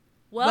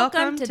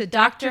Welcome to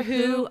Doctor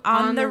Who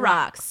on the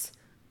Rocks,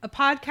 a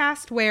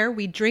podcast where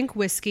we drink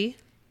whiskey,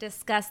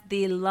 discuss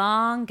the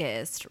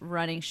longest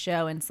running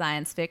show in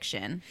science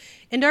fiction,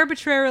 and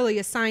arbitrarily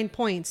assign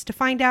points to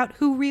find out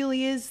who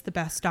really is the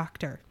best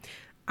doctor.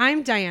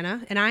 I'm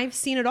Diana, and I've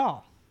seen it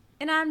all.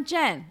 And I'm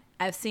Jen.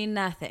 I've seen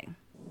nothing.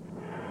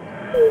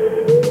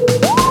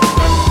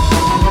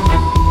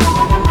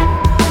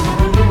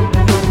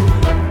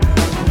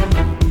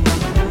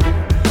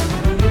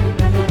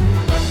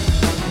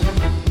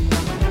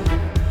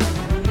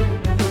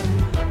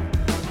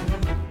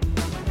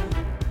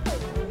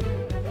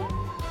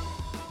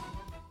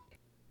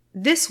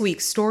 This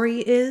week's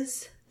story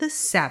is The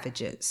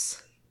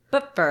Savages.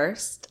 But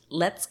first,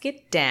 let's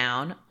get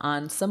down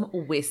on some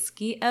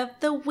whiskey of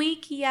the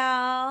week,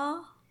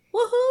 y'all.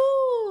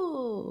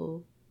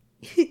 Woohoo!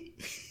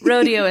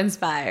 Rodeo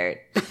inspired.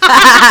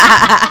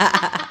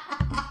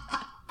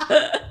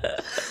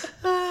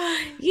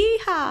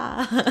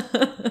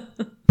 Yeehaw!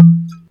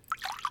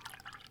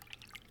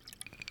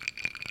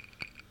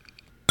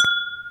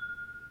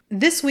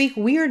 This week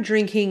we are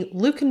drinking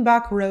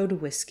Luckenbach Road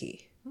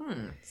whiskey.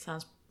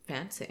 Sounds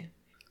fancy.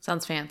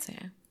 Sounds fancy.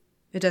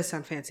 It does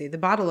sound fancy. The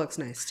bottle looks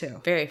nice too.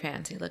 Very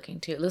fancy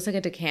looking too. It looks like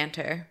a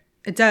decanter.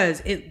 It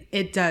does.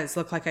 It does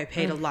look like I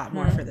paid a lot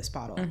more for this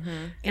bottle.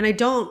 And I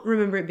don't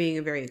remember it being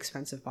a very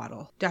expensive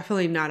bottle.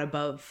 Definitely not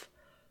above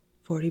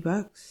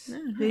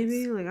 $40,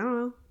 maybe. Like, I don't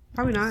know.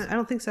 Probably not. I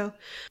don't think so.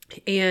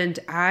 And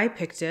I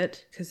picked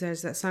it because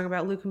there's that song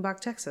about Luckenbach,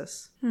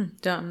 Texas.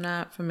 I'm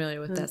not familiar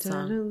with that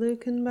song.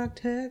 Luckenbach,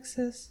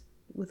 Texas,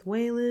 with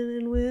Waylon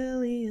and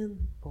Willie and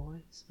the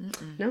boys.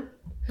 No?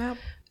 Nope.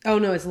 Oh,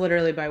 no. It's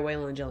literally by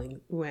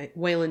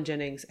Waylon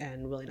Jennings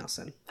and Willie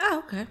Nelson.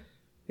 Oh, okay.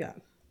 Yeah.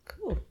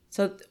 Cool.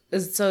 So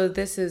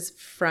this is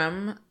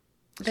from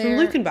there?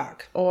 From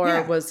Luckenbach.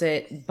 Or was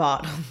it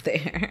bottled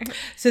there?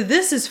 So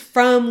this is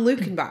from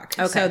Luckenbach.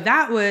 Okay. So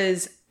that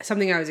was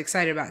something I was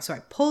excited about. So I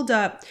pulled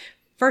up,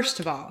 first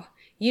of all,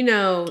 you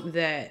know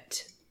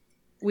that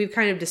we've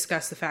kind of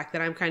discussed the fact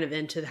that I'm kind of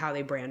into how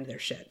they brand their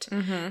shit.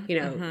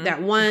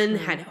 That one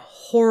had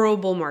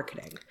horrible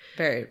marketing.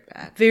 Very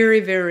bad.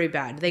 Very, very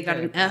bad. They got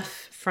an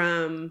F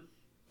from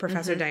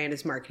Professor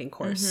Diana's marketing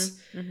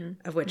course,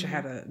 of which I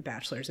have a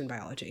bachelor's in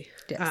biology.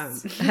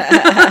 Yes.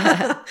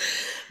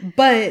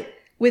 But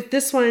with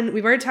this one,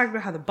 we've already talked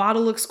about how the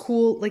bottle looks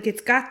cool. Like,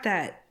 it's got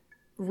that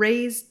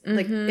raised,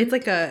 like, it's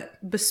like a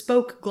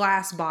bespoke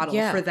glass bottle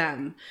for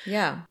them.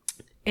 Yeah.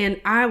 And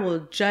I will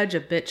judge a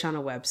bitch on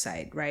a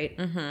website, right?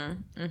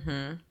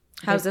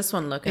 How's this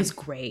one looking? It's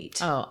great.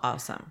 Oh,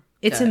 awesome.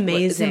 It's Good.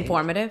 amazing. It's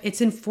informative?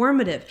 It's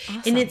informative.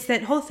 Awesome. And it's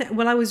that whole thing.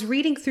 When I was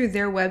reading through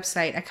their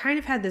website, I kind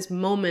of had this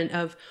moment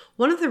of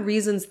one of the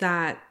reasons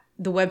that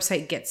the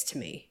website gets to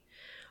me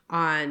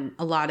on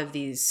a lot of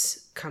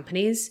these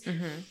companies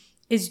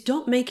is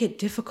don't make it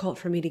difficult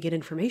for me to get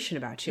information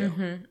about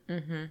you.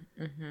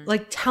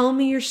 Like, tell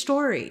me your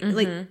story.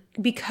 Like,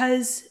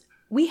 because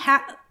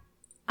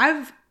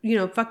I've,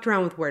 fucked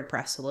around with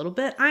WordPress a little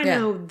bit. I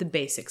know the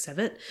basics of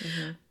it.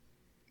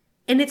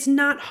 And it's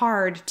not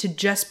hard to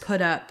just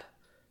put up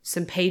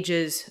some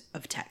pages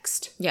of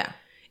text. Yeah.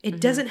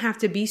 It doesn't have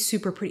to be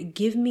super pretty.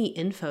 Give me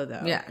info,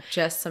 though. Yeah,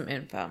 just some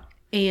info.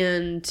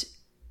 And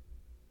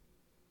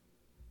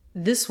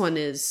this one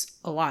is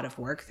a lot of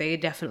work. They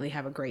definitely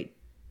have a great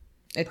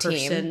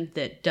person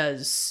that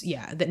does,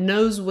 that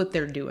knows what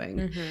they're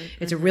doing.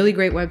 It's a really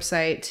great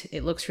website.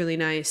 It looks really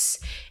nice.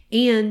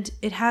 And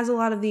it has a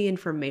lot of the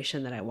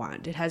information that I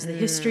want. It has the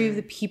history of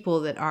the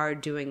people that are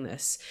doing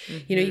this.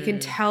 You can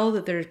tell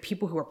that there's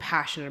people who are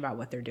passionate about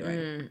what they're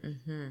doing.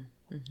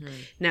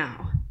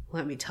 Now,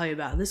 let me tell you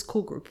about this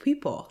cool group of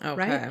people,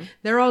 right?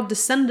 They're all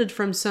descended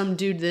from some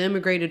dude that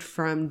immigrated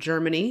from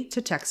Germany to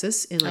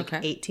Texas in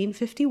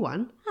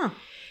 1851.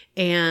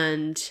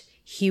 And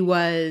he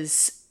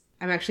was,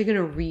 I'm actually going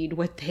to read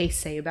what they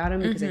say about him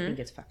because I think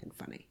it's fucking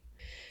funny.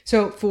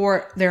 So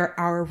for their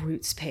Our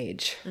Roots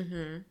page,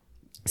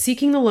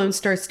 seeking the Lone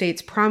Star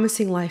State's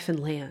promising life and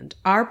land,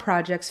 our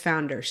project's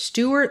founder,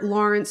 Stuart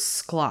Lawrence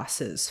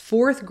Schlosses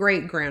fourth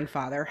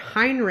great-grandfather,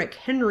 Heinrich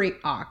Henry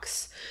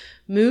Ochs,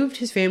 moved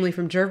his family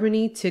from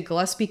Germany to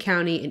Gillespie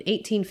County in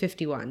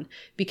 1851,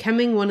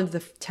 becoming one of the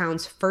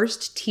town's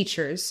first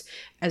teachers,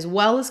 as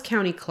well as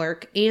county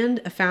clerk and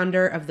a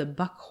founder of the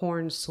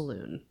Buckhorn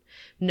Saloon.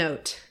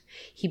 Note,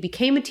 he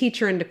became a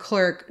teacher and a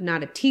clerk,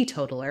 not a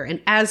teetotaler, and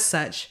as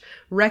such,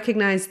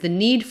 recognized the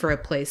need for a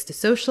place to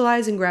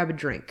socialize and grab a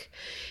drink.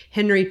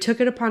 Henry took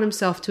it upon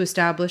himself to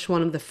establish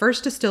one of the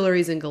first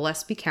distilleries in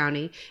Gillespie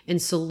County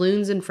and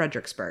saloons in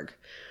Fredericksburg.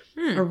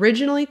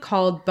 Originally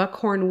called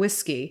Buckhorn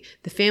whiskey,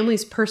 the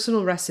family's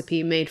personal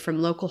recipe made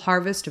from local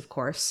harvest, of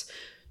course.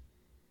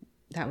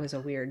 That was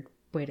a weird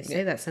way to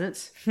say that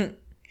sentence.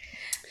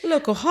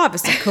 Local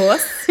harvest, of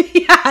course.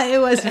 Yeah, it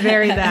was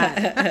very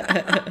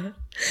bad.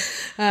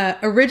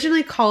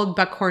 Originally called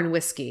Buckhorn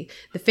whiskey,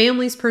 the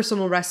family's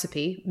personal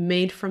recipe,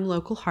 made from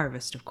local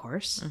harvest, of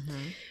course,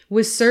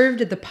 was served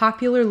at the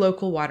popular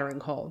local watering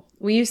hole.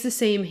 We use the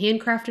same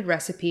handcrafted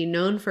recipe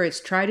known for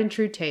its tried and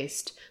true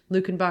taste,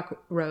 Lukenbach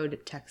Road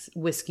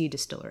Whiskey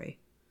Distillery.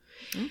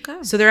 Okay.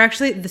 So they're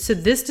actually, so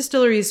this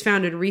distillery is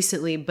founded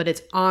recently, but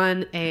it's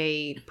on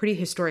a pretty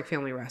historic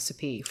family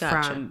recipe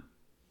from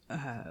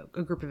a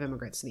group of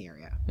immigrants in the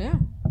area. Yeah.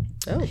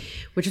 Oh.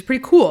 Which is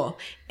pretty cool.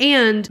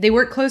 And they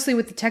work closely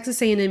with the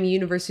Texas A&M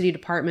University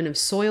Department of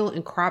Soil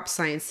and Crop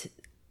Sciences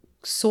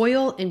to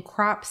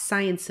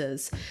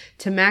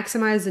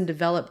maximize and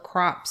develop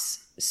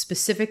crops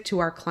specific to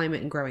our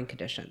climate and growing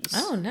conditions.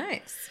 Oh,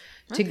 nice.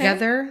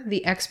 Together,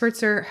 the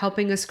experts are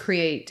helping us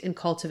create and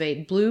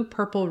cultivate blue,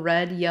 purple,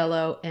 red,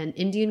 yellow, and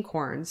Indian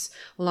corns,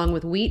 along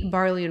with wheat,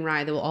 barley, and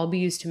rye that will all be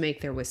used to make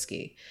their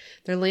whiskey.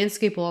 Their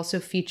landscape will also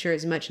feature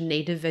as much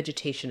native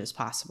vegetation as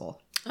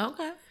possible.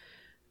 Okay.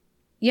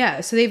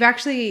 Yeah, so they've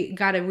actually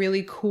got a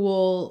really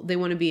cool, they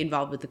want to be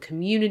involved with the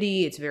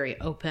community. It's very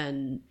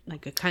open,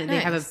 like a kind of,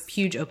 they have a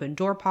huge open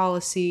door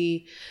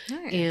policy.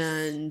 Nice.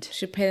 And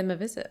should pay them a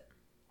visit.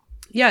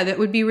 Yeah, that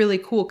would be really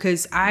cool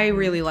because I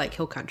really like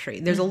hill country.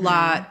 There's a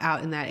lot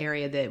out in that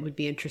area that would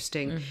be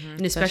interesting.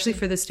 And especially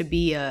for this to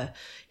be a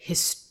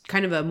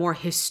kind of a more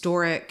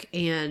historic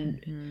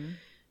and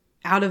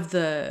out of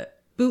the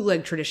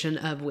bootleg tradition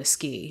of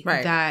whiskey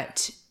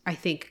that I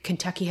think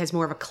Kentucky has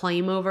more of a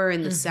claim over,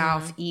 and the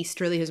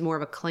Southeast really has more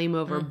of a claim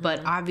over,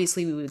 but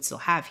obviously we would still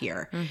have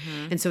here.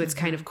 And so it's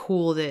kind of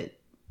cool that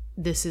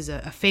this is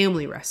a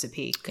family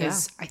recipe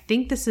because I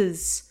think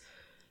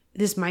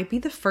this might be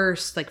the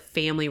first like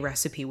family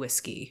recipe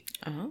whiskey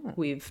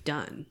we've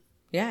done.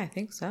 Yeah, I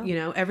think so. You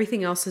know,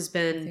 everything else has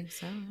been, I think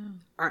so,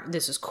 yeah.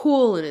 This is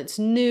cool and it's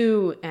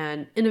new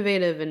and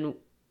innovative and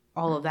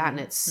all of that. And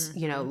it's,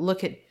 you know,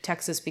 look at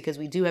Texas because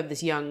we do have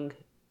this young,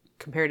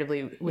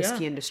 comparatively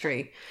whiskey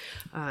industry.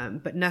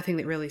 But nothing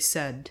that really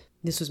said,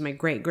 this was my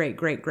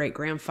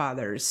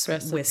great-great-great-great-grandfather's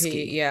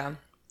whiskey. Yeah.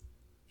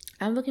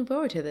 I'm looking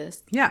forward to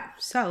this. Yeah.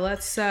 So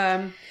let's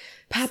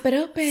pop it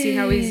open. see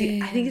how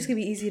easy. I think it's going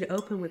to be easy to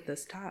open with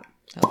this top.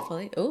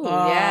 Hopefully. Oh,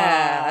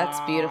 yeah.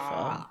 That's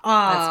beautiful.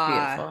 That's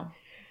beautiful.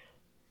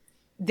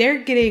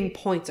 They're getting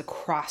points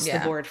across the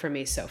board for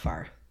me so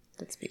far.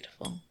 That's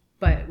beautiful.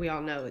 But we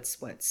all know it's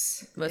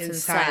what's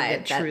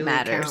inside that truly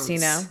matters, counts. you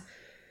know?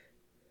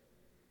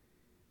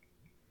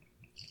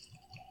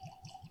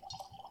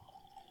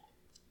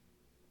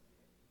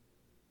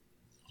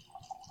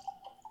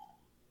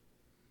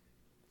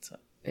 It's a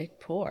big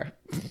pour.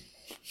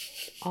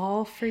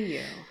 All for you.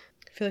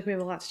 I feel like we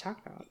have a lot to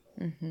talk about.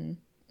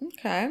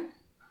 Okay.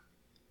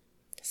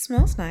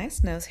 Smells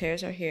nice. Nose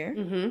hairs are here.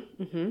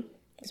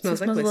 It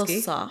smells like a whiskey.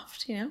 little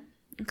soft, you know?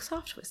 Like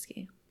soft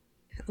whiskey.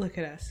 Look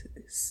at us.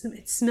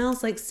 It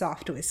smells like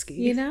soft whiskey.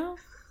 You know?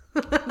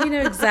 You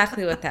know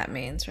exactly what that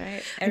means,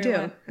 right?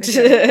 Everyone? I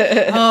do.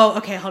 Oh,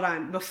 okay. Hold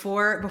on.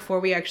 Before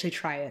we actually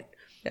try it,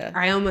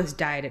 I almost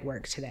died at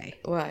work today.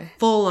 Why?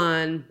 Full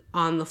on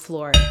the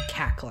floor,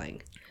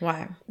 cackling.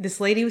 Why? This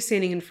lady was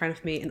standing in front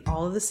of me, and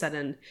all of a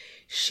sudden,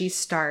 she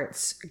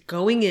starts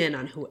going in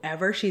on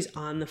whoever she's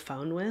on the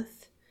phone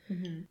with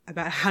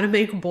about how to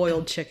make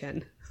boiled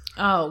chicken.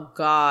 Oh,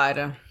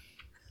 God.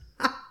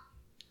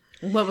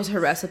 What was her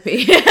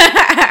recipe?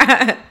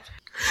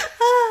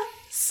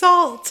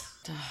 Salt.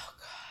 Oh,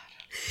 God.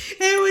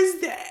 It was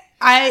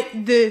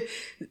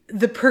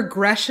the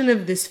progression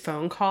of this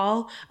phone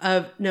call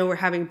of, no, we're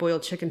having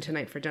boiled chicken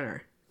tonight for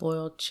dinner.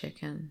 Boiled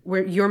chicken.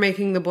 Where you're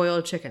making the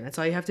boiled chicken. That's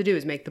all you have to do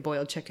is make the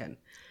boiled chicken.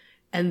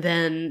 And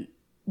then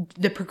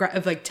the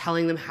of like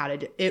telling them how to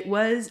do it.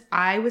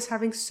 I was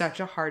having such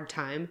a hard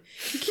time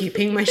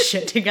keeping my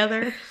shit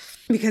together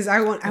because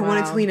I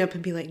wanted to lean up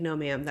and be like, no,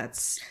 ma'am,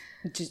 that's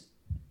just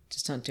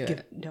don't do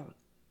it. Don't.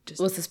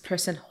 Was this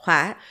person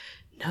white?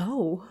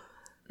 No.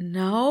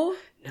 No?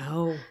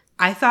 No.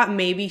 I thought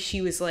maybe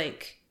she was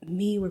like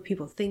me, where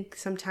people think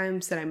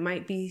sometimes that I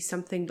might be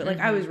something, but like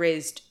I was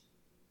raised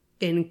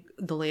in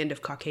the land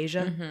of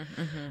Caucasia.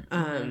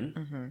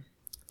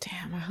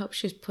 Damn, I hope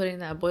she's putting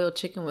that boiled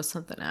chicken with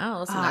something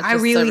else. I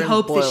really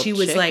hope that she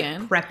was like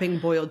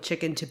prepping boiled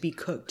chicken to be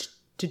cooked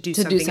to do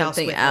something else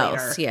with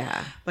later.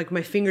 Yeah. Like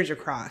my fingers are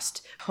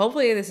crossed.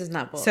 Hopefully this is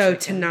not boiled chicken.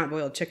 To not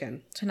boiled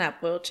chicken. To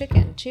not boiled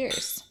chicken.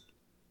 Cheers.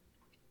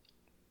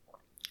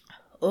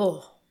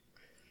 Oh,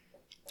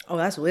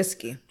 that's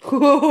whiskey.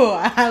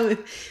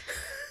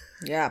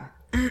 Yeah.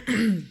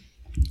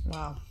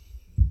 Wow.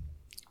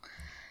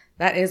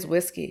 That is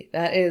whiskey.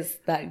 That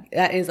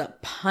is a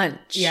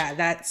punch. Yeah,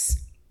 that's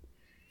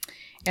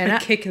a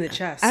kick in the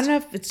chest. I don't know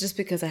if it's just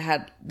because I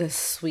had the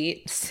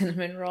sweet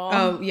cinnamon roll.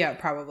 Oh, yeah,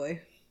 probably.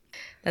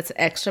 That's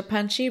extra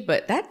punchy,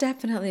 but that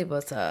definitely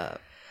was a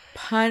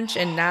punch,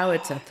 and now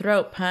it's a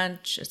throat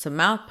punch. It's a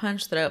mouth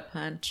punch, throat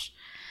punch.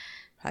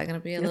 Probably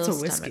gonna be a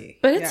little whiskey, stomach,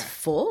 but it's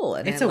full,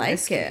 and I like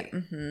whiskey. it.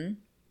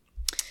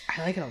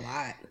 I like it a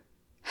lot.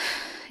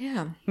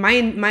 Yeah. My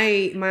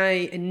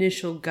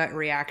initial gut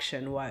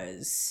reaction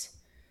was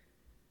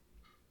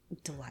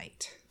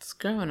delight. It's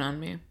growing on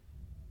me.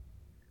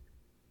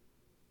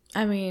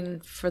 I mean,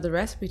 for the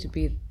recipe to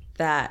be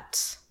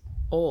that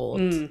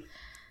old,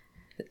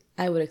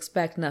 I would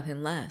expect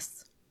nothing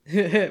less.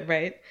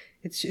 Right?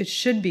 It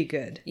should be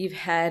good. You've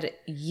had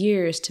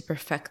years to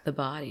perfect the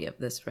body of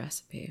this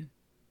recipe.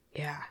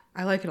 Yeah,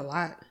 I like it a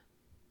lot.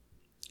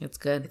 It's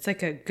good. It's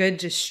like a good,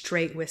 just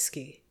straight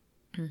whiskey.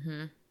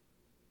 Mm-hmm.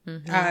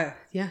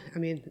 Yeah, I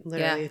mean,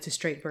 literally, it's a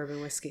straight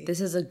bourbon whiskey.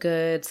 This is a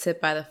good sit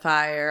by the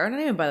fire, or not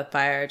even by the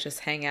fire,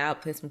 just hang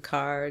out, play some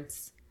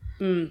cards,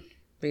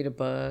 read a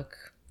book.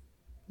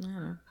 I don't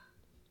know.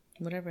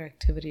 Whatever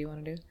activity you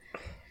want to do.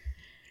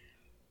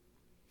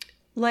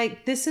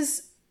 Like, this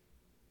is,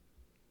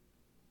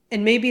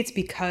 and maybe it's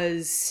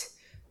because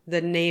the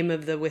name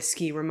of the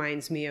whiskey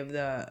reminds me of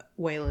the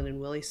Waylon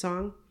and Willie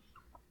song,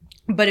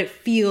 but it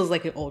feels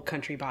like an old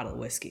country bottle of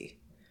whiskey.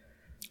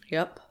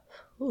 Yep.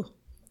 Ooh.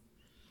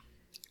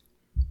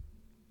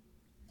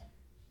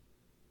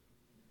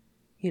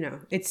 You know,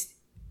 it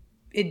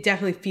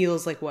definitely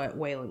feels like what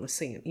Waylon was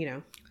singing, you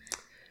know.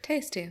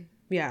 Tasty.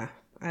 Yeah,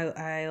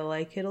 I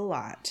like it a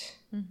lot.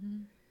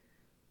 Mm-hmm.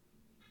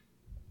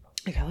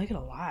 Like, I like it a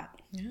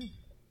lot. Yeah.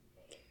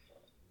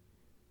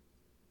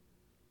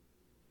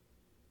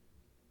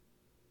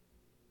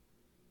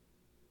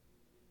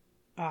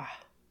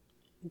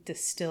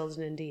 Distilled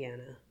in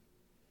Indiana.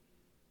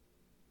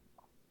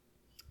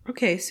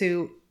 Okay,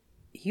 so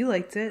you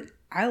liked it,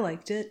 I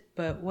liked it,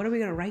 but what are we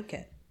going to rank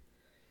it?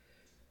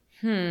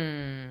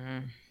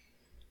 I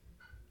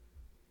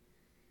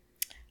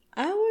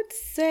would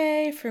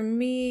say for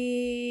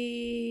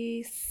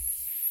me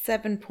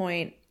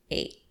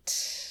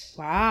 7.8.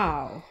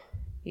 Wow.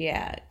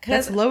 Yeah.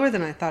 That's lower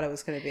than I thought it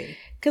was going to be.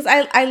 Because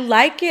I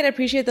like it,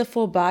 appreciate the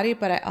full body,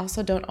 but I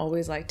also don't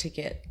always like to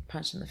get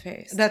punched in the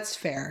face. That's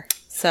fair.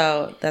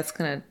 So that's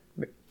going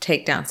to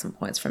take down some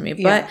points for me.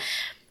 Yeah. But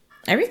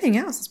everything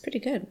else is pretty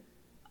good.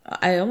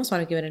 I almost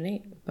want to give it an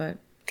 8, but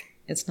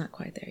it's not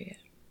quite there yet.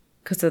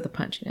 Because of the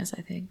punchiness,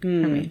 I think, for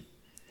me.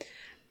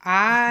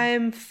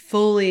 I'm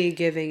fully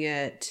giving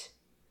it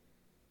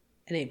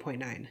an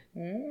 8.9.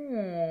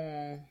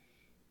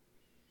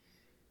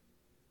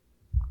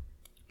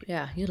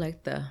 Yeah, you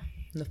like the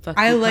fuck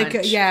I you like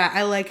punch.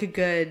 I like a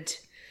good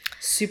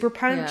super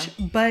punch,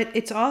 but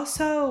it's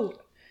also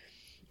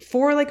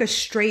for like a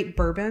straight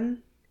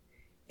bourbon.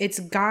 It's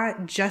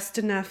got just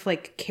enough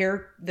like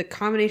the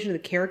combination of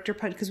the character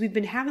punch, because we've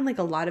been having like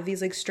a lot of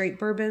these like straight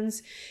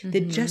bourbons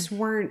that just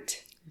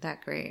weren't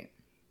that great.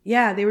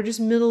 Yeah, they were just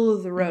middle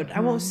of the road.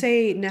 I won't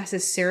say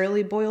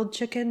necessarily boiled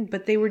chicken,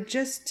 but they were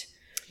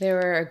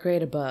a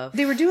grade above.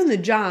 They were doing the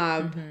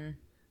job,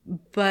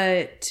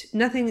 but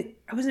nothing.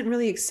 I wasn't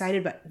really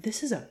excited, but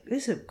this is a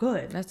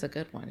good. That's a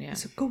good one. Yeah,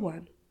 it's a good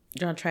one.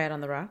 Do you want to try it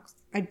on the rocks?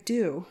 I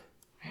do.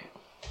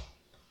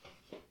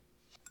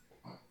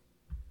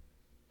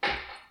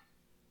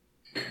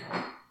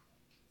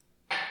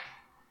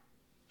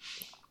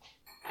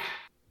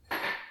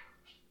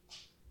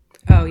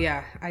 Oh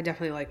yeah, I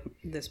definitely like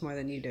this more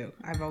than you do.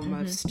 I've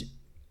almost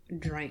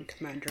drank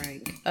my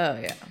drink. Oh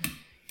yeah.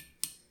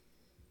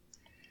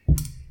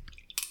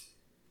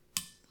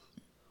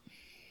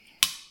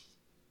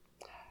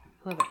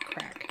 I love it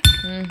crack.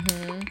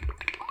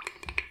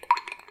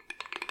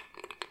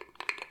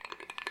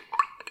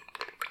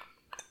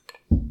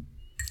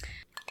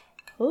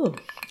 Ooh,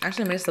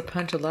 actually makes the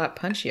punch a lot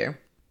punchier.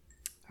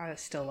 I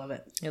still love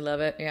it. You love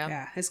it? Yeah.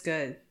 Yeah, it's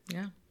good.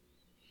 Yeah.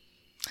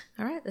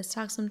 All right, let's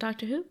talk some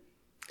Doctor Who.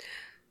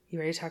 You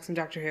ready to talk some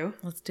Doctor Who?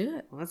 Let's do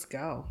it. Let's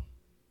go.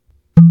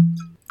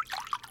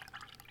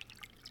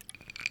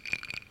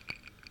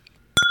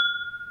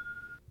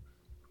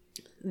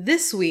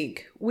 This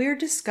week, we're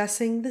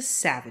discussing The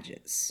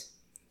Savages.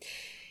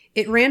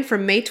 It ran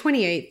from May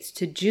 28th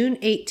to June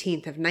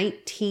 18th of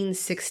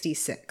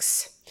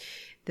 1966.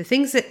 The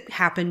things that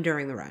happened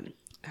during the run.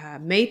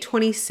 May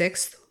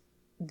 26th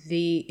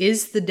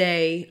is the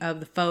day of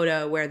the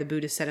photo where the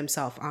Buddha set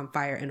himself on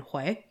fire in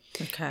Hue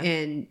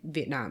in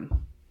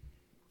Vietnam.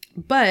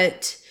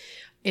 But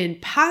in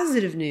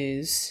positive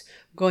news,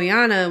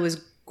 Guyana was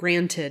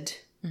granted,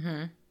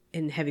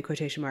 in heavy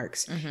quotation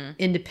marks,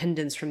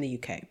 independence from the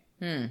UK.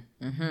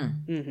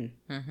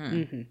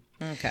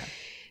 Okay.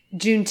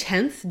 June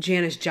 10th,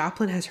 Janis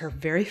Joplin has her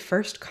very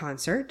first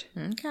concert.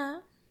 Okay.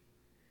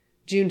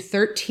 June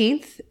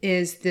 13th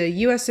is the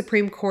U.S.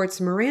 Supreme Court's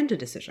Miranda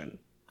decision.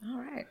 All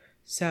right.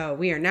 So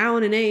we are now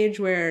in an age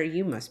where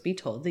you must be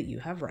told that you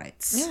have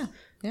rights. Yeah.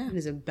 Yeah. It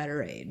is a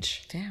better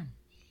age. Damn.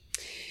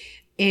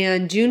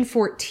 And June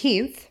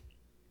 14th,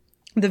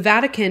 the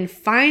Vatican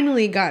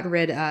finally got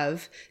rid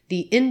of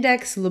the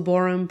Index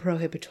Librorum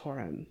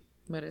Prohibitorum.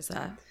 What is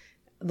that?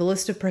 The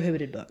list of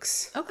prohibited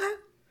books. Okay.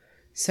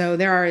 So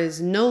there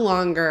is no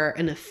longer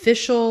an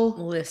official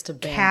list of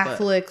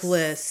Catholic books.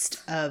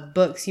 list of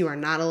books you are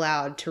not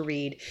allowed to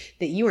read,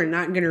 that you are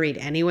not going to read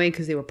anyway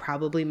because they were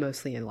probably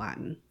mostly in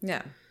Latin.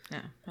 Yeah.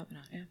 Yeah. Probably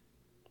not. Yeah.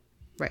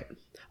 Right.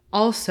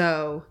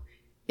 Also,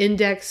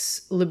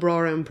 Index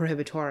Librorum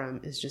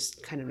Prohibitorum is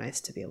just kind of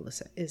nice to be able to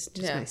say. It's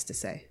just nice to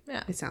say.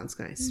 Yeah. It sounds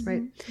nice,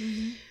 right?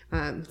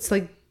 It's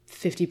like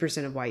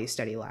 50% of why you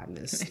study Latin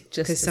is Just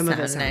because some of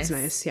it sound sounds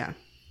nice. Yeah.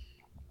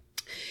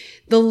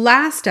 The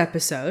last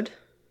episode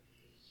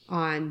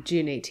on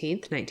June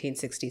 18th,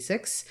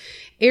 1966,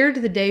 aired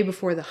the day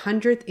before the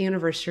 100th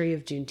anniversary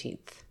of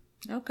Juneteenth.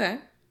 Okay.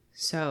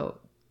 So,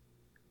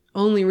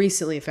 only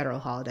recently a federal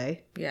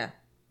holiday. Yeah.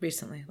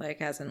 Recently.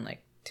 Like, as in,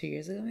 like, 2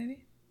 years ago,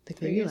 maybe?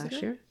 Like, maybe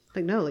last year?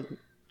 Like, no, like...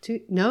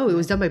 No, it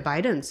was done by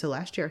Biden, so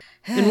last year.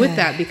 And with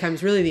that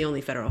becomes really the only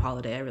federal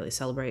holiday I really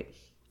celebrate.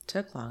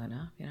 Took long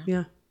enough, you know?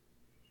 Yeah.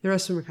 The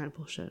rest of them are kind of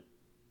bullshit.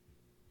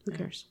 Who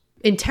cares?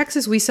 In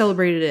Texas, we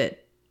celebrated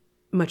it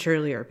much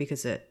earlier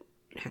because it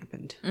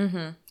happened.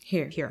 Mm-hmm.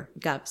 Here. Yeah.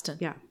 Galveston.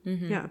 Yeah,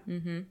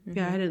 I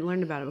hadn't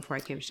learned about it before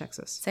I came to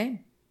Texas. Same.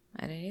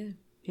 I didn't either.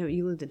 Yeah, but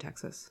you lived in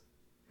Texas.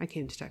 I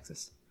came to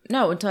Texas.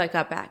 No, until I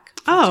got back.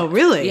 Oh,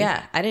 really?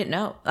 Yeah, I didn't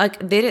know. Like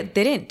they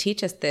didn't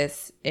teach us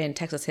this in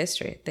Texas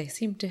history. They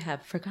seem to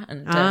have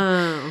forgotten.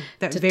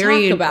 That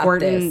very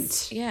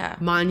important, yeah,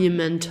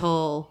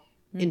 monumental,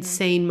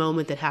 insane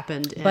moment that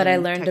happened. But I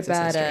learned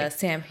Texas about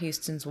Sam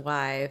Houston's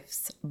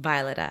wife's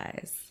violet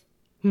eyes.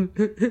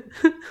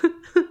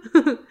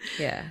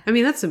 Yeah, I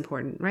mean that's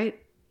important, right?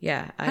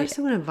 Yeah. How does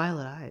someone have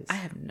violet eyes? I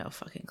have no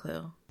fucking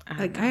clue.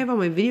 I have all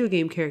my video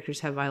game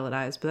characters have violet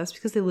eyes, but that's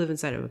because they live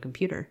inside of a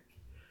computer.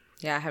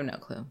 Yeah, I have no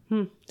clue.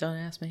 Don't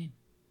ask me.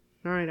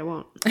 All right, I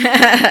won't.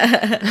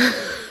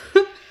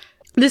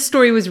 This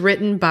story was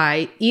written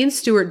by Ian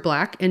Stewart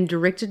Black and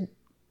directed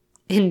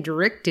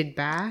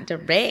by...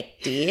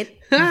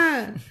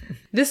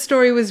 This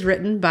story was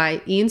written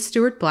by Ian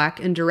Stewart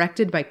Black and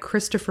directed by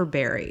Christopher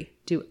Barry.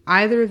 Do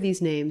either of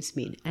these names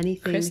mean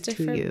anything to you?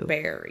 Christopher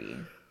Barry.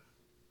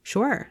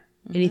 Sure.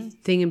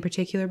 Anything in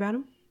particular about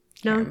him?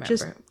 No,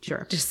 just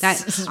sure. Just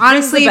that,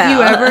 honestly,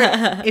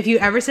 if you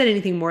ever said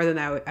anything more than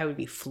that, I would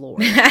be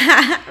floored.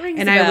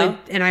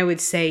 I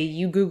would say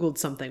you Googled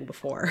something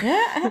before.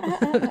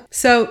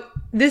 So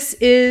this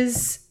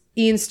is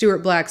Ian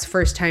Stewart Black's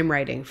first time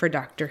writing for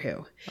Doctor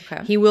Who.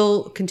 Okay. He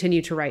will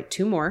continue to write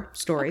 2 more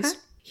stories. Okay.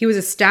 He was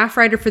a staff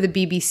writer for the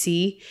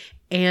BBC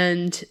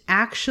and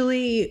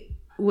actually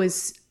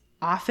was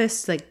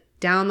officed like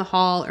down the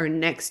hall or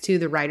next to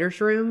the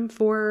writer's room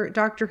for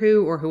Doctor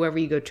Who, or whoever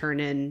you go turn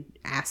in,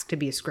 ask to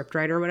be a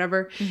scriptwriter or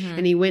whatever.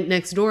 And he went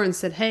next door and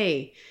said,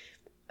 hey,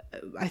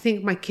 I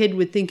think my kid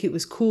would think it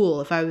was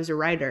cool if I was a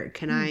writer.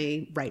 Can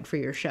I write for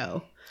your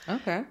show?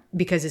 Okay.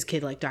 Because his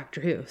kid liked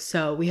Doctor Who.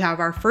 So we have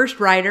our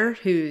first writer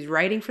who's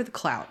writing for the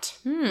clout,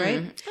 right?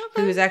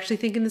 Okay. Who is actually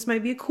thinking this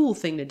might be a cool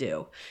thing to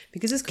do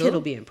because his kid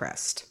will be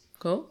impressed.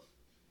 Cool.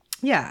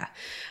 Yeah.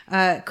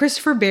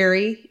 Christopher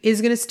Barry is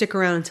going to stick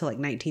around until like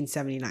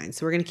 1979.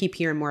 So we're going to keep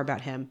hearing more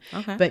about him.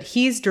 Okay. But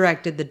he's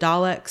directed The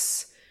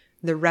Daleks,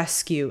 The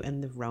Rescue,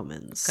 and The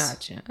Romans.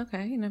 Gotcha.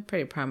 Okay.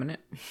 Pretty prominent.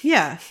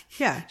 Yeah.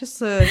 Yeah.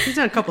 Just he's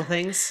done a couple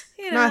things.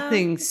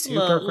 Nothing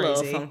super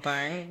crazy.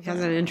 He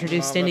hasn't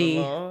introduced any.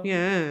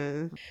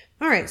 Yeah.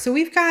 All right. So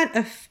we've got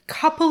a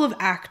couple of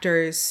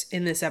actors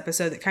in this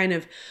episode that kind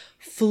of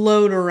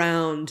float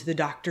around the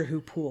Doctor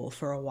Who pool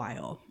for a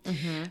while.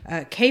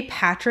 Kay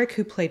Patrick,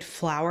 who played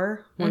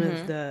Flower, one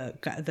of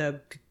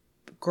the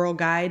girl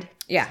guide,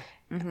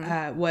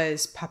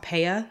 was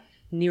Poppaea,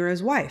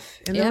 Nero's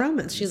wife in The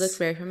Romans. She looks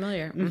very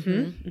familiar.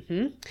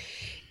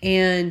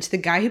 And the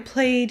guy who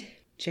played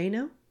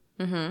Jano,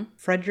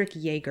 Frederick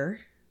Jaeger,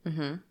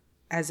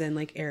 as in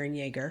like Eren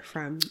Yeager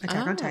from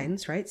Attack on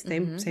Titans, right?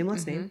 Same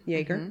last name,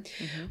 Jaeger,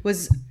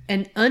 was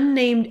an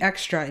unnamed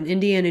extra in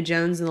Indiana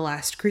Jones and the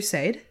Last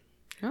Crusade.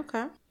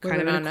 Okay.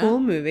 Kind of a cool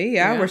movie.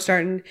 Yeah, we're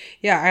starting.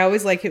 Yeah, I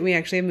always like it when we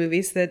actually have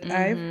movies that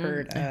I've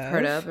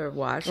heard of or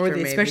watched. Or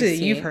especially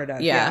that you've heard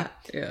of. Yeah.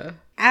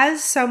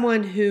 As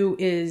someone who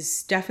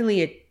is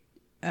definitely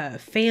a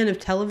fan of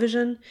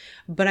television,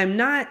 but I'm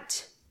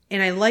not,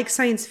 and I like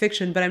science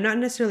fiction, but I'm not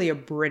necessarily a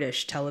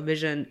British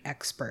television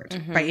expert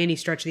by any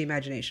stretch of the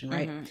imagination,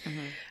 right?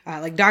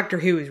 Like Doctor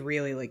Who is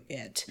really like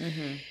it.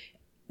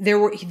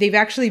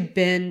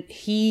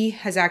 He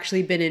has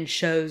actually been in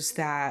shows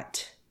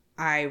that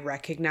I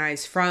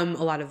recognize from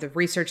a lot of the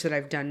research that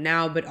I've done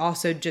now, but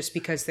also just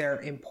because they're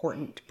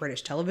important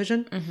British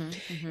television,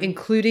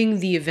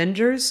 including The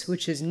Avengers,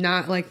 which is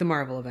not like the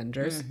Marvel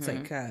Avengers. It's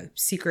like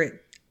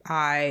Secret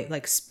Eye,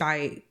 like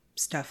spy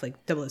stuff, like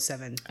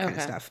 007 kind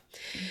of stuff.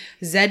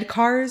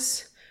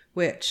 Z-Cars,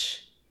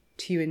 which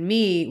to you and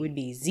me would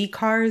be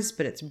Z-Cars,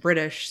 but it's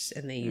British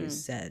and they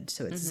use Z,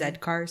 so it's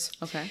Z-Cars.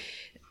 Okay.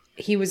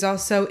 He was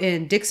also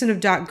in Dixon of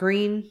Dock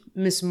Green,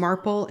 Miss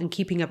Marple, and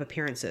Keeping Up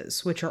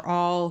Appearances, which are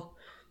all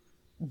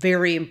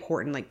very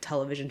important like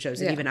television shows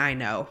that even I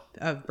know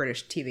of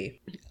British TV.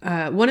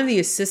 One of the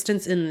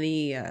assistants in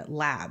the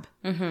lab,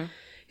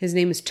 his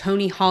name is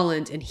Tony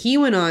Holland, and he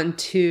went on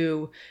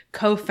to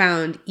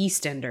co-found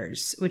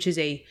EastEnders, which is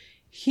a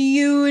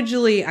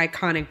hugely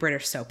iconic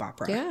British soap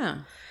opera. Yeah.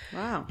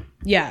 Wow.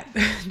 Yeah.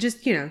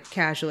 Just,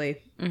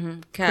 casually.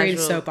 Create a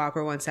soap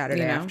opera one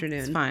Saturday afternoon.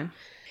 It's fine.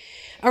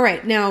 All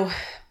right. Now,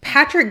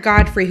 Patrick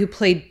Godfrey, who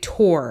played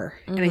Tor,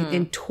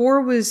 and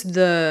Tor was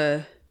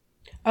the...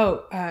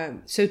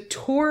 so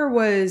Tor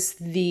was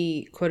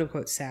the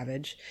quote-unquote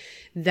savage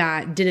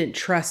that didn't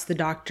trust the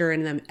Doctor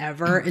and them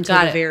ever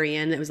until the very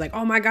end. It was like,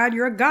 oh my God,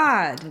 you're a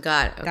god.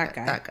 God. Okay. That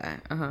guy. That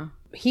guy.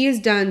 he has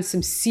done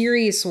some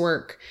serious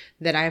work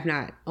that I have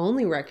not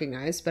only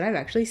recognized, but I've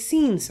actually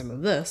seen some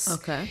of this.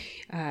 Okay.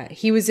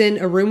 He was in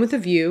A Room with a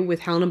View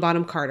with Helena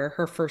Bonham Carter,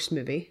 her first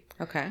movie.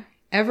 Okay.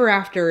 Ever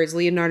After is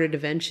Leonardo da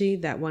Vinci,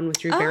 that one with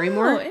Drew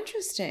Barrymore. Oh,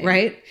 interesting.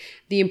 Right?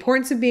 The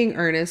Importance of Being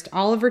Earnest,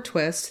 Oliver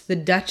Twist, The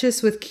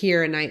Duchess with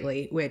Keira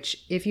Knightley,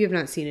 which, if you have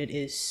not seen it,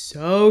 is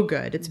so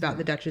good. It's about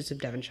the Duchess of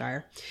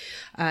Devonshire.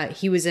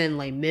 He was in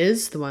Les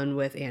Mis, the one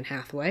with Anne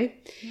Hathaway.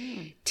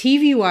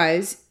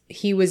 TV-wise,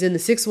 he was in The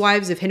Six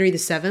Wives of Henry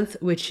VII,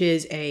 which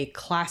is a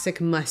classic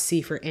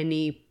must-see for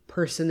any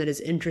person that is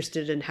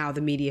interested in how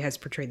the media has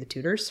portrayed the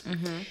Tudors.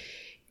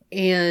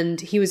 And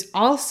he was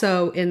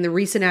also in the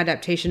recent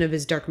adaptation of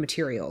his Dark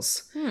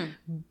Materials.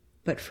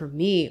 But for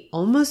me,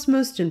 almost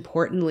most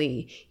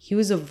importantly, he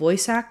was a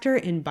voice actor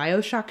in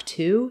BioShock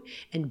 2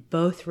 and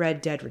both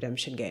Red Dead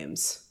Redemption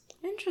games.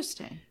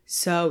 Interesting.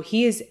 So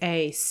he is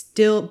a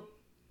still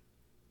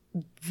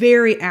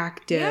very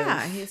active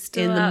he's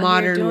still in the out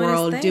modern here doing his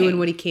world, thing. doing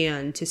what he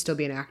can to still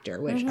be an actor,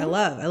 which I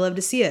love. I love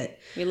to see it.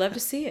 We love to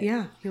see it.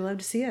 Yeah, you love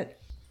to see it.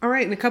 All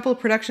right, and a couple of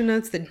production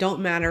notes that don't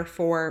matter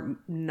for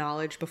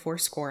knowledge before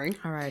scoring.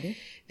 Alrighty.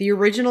 The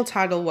original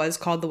title was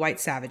called The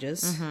White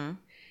Savages.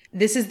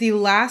 This is the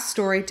last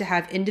story to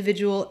have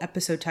individual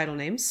episode title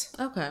names.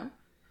 Okay.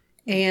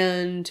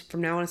 And from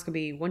now on, it's going to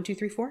be 1, 2,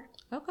 3, 4.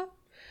 Okay.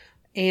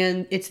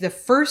 And it's the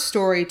first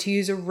story to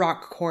use a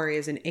rock quarry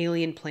as an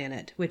alien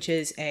planet, which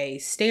is a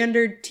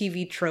standard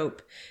TV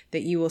trope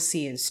that you will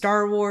see in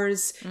Star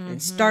Wars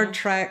and Star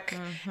Trek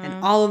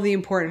and all of the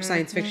important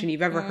science fiction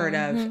you've ever heard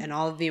of and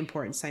all of the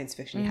important science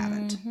fiction you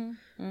haven't.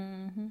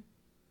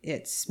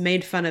 It's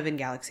made fun of in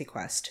Galaxy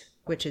Quest,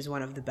 which is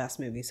one of the best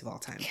movies of all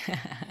time.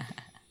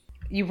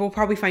 You will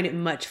probably find it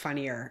much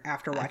funnier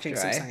after watching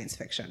some science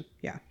fiction.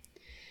 Yeah.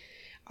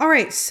 All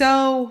right,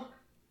 so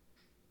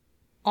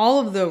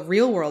all of the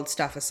real world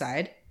stuff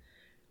aside,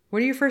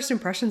 what are your first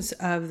impressions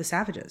of the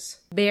Savages?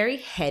 Very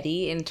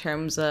heady in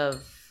terms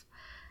of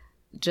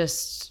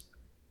just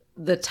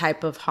the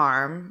type of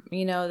harm,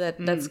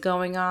 that's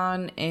going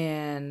on,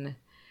 and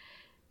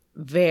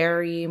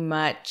very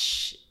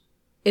much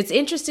it's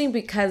interesting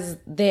because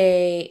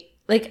they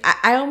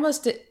I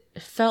almost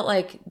felt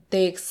like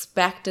they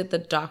expected the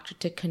doctor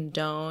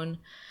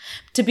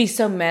to be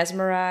so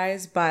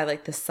mesmerized by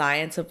the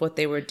science of what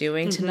they were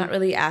doing to not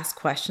really ask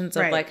questions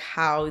of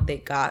how they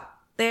got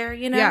there,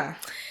 Yeah.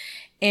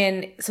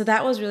 And so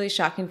that was really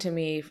shocking to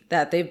me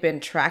that they've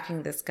been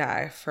tracking this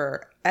guy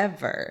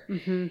forever.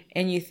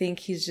 And you think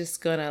he's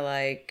just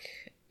gonna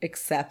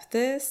accept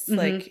this?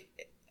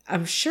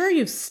 I'm sure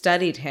you've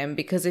studied him,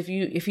 because if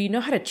you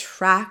know how to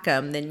track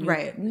him, then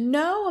you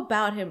know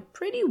about him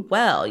pretty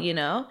well,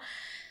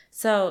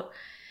 So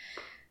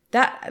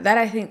that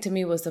I think to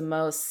me was the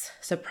most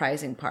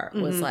surprising part,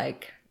 was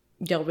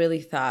y'all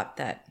really thought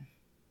that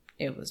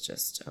it was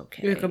just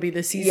okay. It was going to be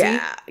the CC?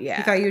 Yeah.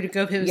 You thought you would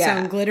go him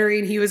sound glittery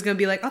and he was going to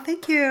be like, oh,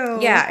 thank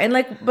you. Yeah. And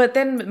but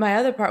then my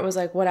other part was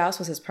what else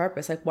was his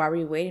purpose? Why were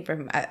you waiting for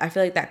him? I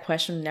feel like that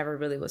question never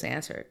really was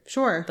answered.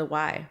 Sure. The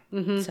why.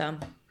 So,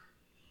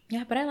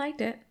 yeah, but I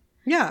liked it.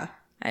 Yeah.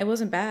 It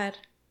wasn't bad.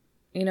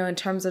 In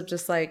terms of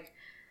just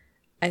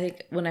I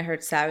think when I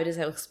heard Savages,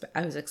 I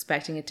was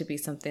expecting it to be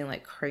something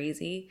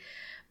crazy.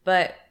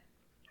 But,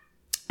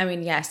 I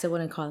mean, I still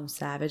wouldn't call them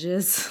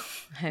savages.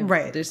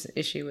 There's an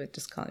issue with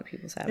just calling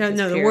people savages.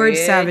 No, the word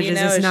savages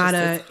is not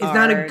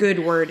a good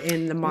word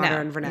in the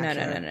modern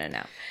vernacular.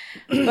 No.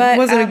 But it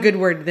wasn't a good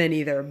word then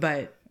either,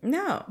 but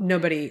no.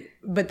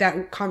 But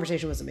that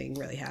conversation wasn't being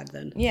really had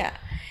then. Yeah.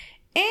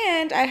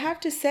 And I have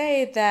to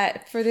say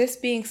that for this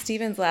being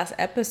Steven's last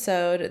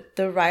episode,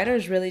 the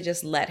writers really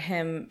just let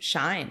him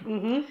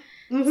shine.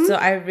 So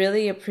I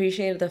really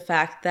appreciated the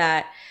fact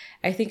that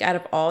I think out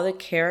of all the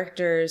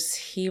characters,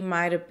 he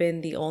might have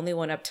been the only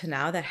one up to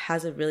now that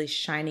has a really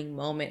shining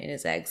moment in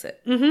his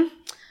exit.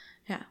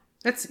 Yeah.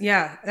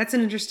 That's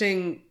an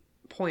interesting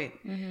point.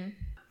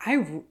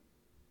 I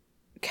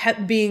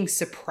kept being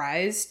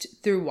surprised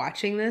through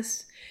watching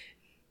this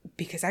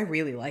because I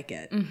really like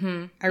it.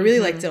 I really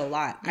liked it a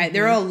lot.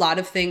 There are a lot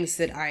of things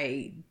that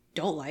I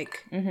don't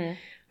like.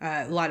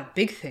 A lot of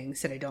big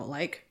things that I don't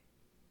like.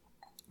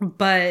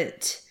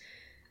 But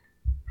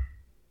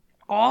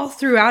all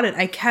throughout it,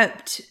 I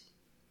kept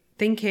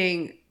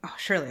thinking, oh,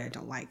 surely I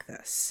don't like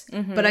this.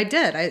 But I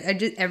did. I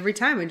did every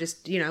time. I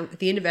just, at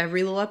the end of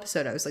every little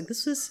episode, I was like,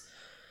 this was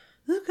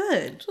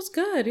good. It was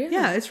good, yeah.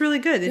 Yeah, it's really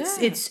good.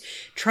 It's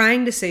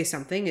trying to say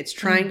something. It's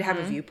trying to have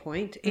a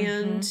viewpoint.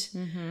 And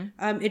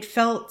it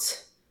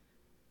felt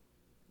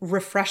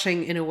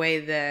refreshing in a way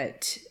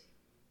that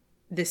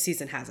this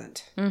season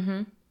hasn't.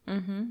 Yeah.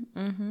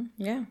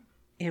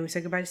 And we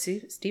said goodbye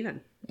to Steven.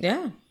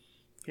 Yeah.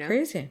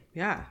 Crazy.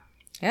 Yeah.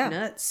 Yeah.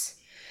 Nuts.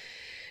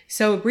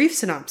 So, a brief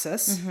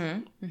synopsis.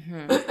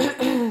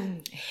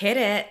 Hit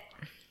it.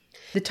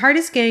 The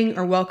TARDIS gang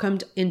are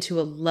welcomed into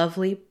a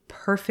lovely,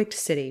 perfect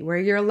city where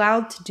you're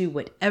allowed to do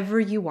whatever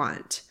you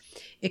want.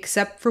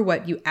 except for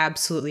what you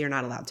absolutely are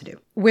not allowed to do.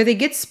 Where they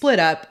get split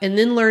up and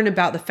then learn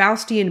about the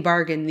Faustian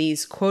bargain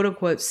these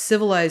quote-unquote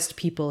civilized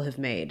people have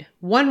made.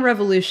 One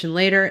revolution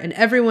later, and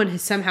everyone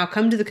has somehow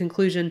come to the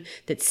conclusion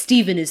that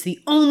Steven is the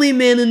only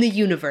man in the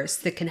universe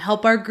that can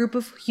help our group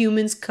of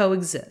humans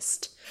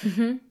coexist.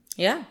 Mm-hmm.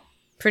 Yeah,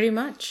 pretty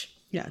much.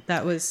 Yeah,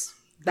 that was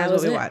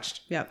what we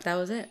watched. Yep. That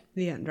was it.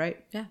 The end,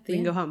 right? Yeah. We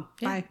can go home.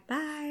 Yeah. Bye.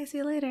 Bye. See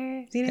you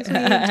later. See you next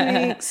week.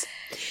 2 weeks.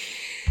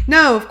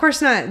 No, of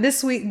course not.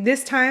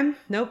 This time,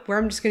 nope. Where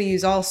I'm just going to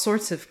use all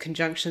sorts of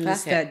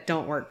conjunctions that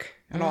don't work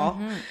at all.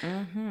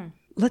 Mm-hmm.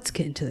 Let's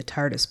get into the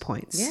TARDIS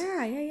points.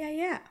 Yeah.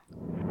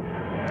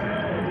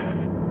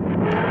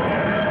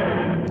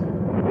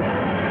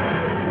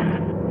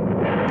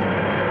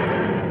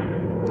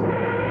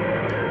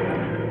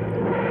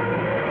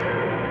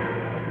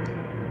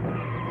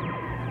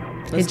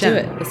 Let's do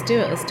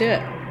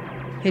it.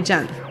 Hey,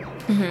 Jen.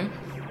 Mm-hmm.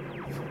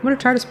 What are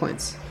TARDIS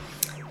points?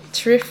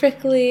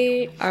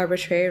 Terrifically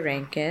arbitrary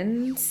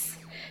rankings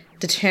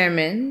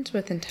determined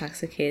with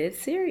intoxicated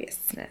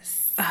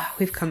seriousness. Oh,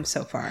 we've come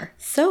so far.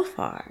 So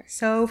far.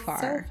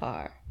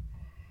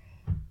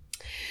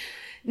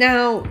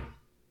 Now,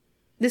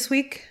 this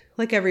week,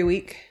 like every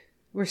week,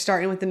 we're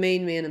starting with the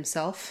main man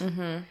himself.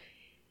 Mm-hmm.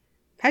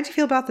 How'd you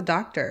feel about the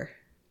Doctor?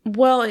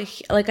 Well,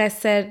 like I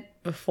said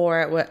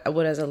before, what I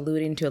was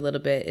alluding to a little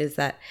bit is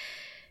that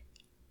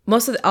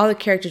all the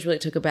characters really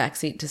took a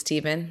backseat to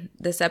Steven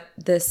this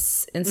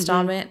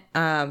installment.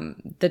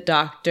 Mm-hmm. The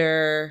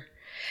Doctor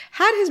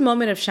had his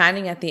moment of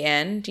shining at the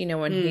end,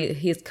 when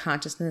his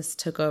consciousness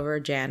took over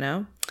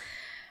Jano.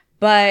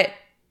 But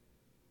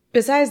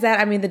besides that,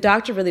 I mean, the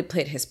Doctor really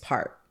played his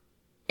part.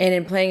 And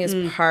in playing his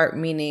part,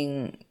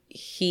 meaning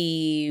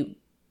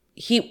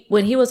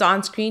when he was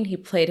on screen, he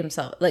played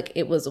himself. Like,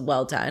 it was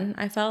well done,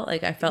 I felt.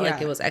 Like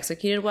it was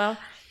executed well.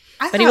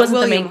 But he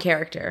wasn't the main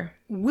character.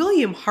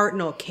 William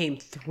Hartnell came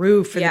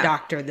through for the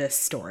Doctor this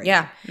story.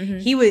 Yeah.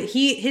 Mm-hmm.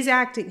 His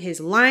acting, his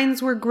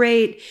lines were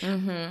great.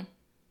 Mm-hmm.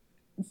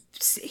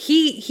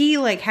 He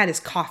like had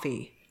his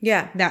coffee.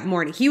 Yeah. That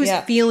morning. He was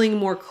feeling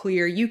more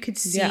clear. You could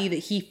see that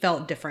he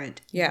felt different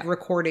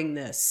recording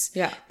this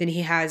than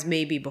he has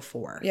maybe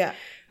before. Yeah.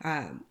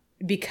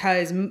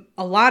 Because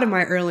a lot of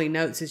my early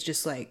notes is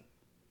just like,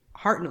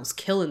 Hartnell's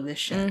killing this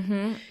shit.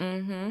 Mm-hmm.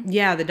 Mm-hmm.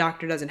 Yeah, the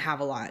Doctor doesn't have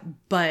a lot,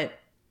 but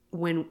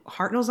when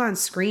Hartnell's on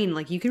screen,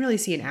 like, you can really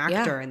see an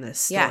actor in this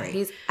story. Yeah,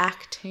 he's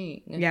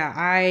acting. Yeah,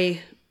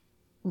 I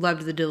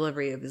loved the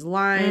delivery of his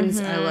lines.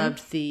 Mm-hmm. I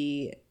loved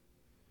the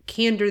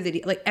candor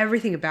that like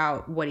everything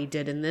about what he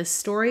did in this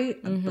story.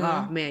 Mm-hmm.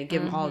 Oh man,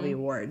 give him all the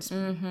awards.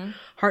 Mm-hmm.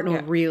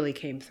 Hartnell really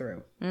came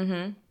through.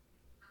 Mm-hmm.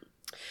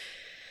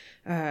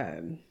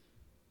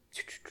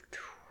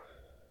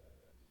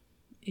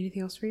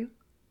 Anything else for you?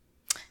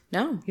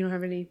 No, you don't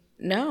have any.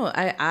 No,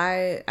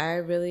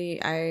 I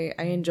really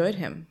enjoyed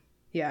him.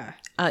 Yeah.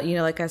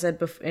 Like I said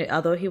before,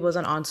 although he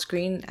wasn't on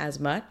screen as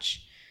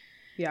much,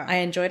 I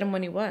enjoyed him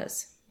when he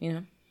was.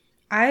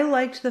 I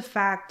liked the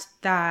fact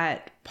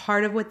that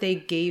part of what they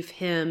gave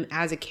him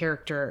as a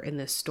character in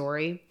this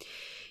story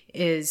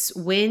is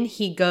when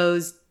he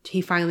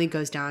finally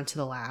goes down to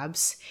the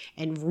labs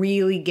and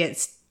really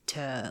gets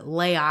to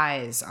lay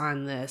eyes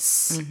on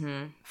this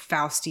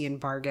Faustian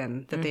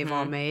bargain that they've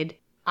all made.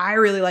 I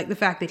really like the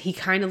fact that he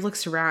kind of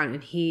looks around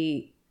and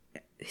he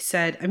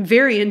said, "I'm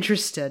very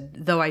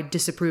interested, though I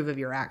disapprove of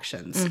your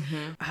actions,"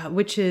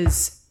 which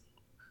is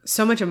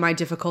so much of my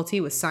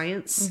difficulty with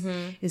science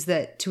is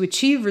that to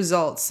achieve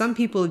results, some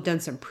people have done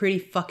some pretty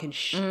fucking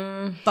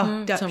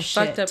fucked up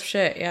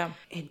shit. Yeah.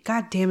 And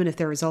god damn it if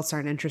their results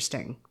aren't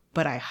interesting.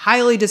 But I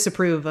highly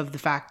disapprove of the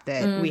fact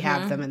that we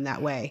have them in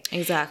that way.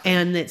 Exactly.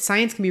 And that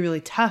science can be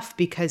really tough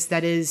because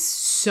that is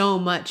so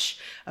much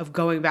of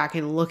going back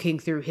and looking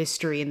through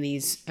history and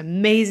these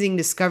amazing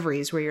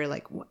discoveries where you're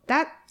like, what?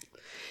 That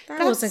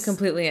wasn't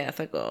completely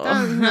ethical.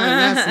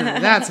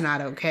 That's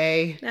not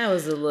okay. That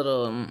was a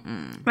little...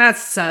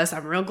 That's sus.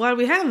 I'm real glad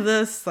we have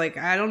this. Like,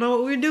 I don't know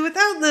what we'd do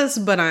without this,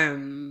 but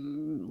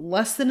I'm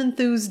less than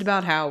enthused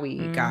about how we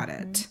got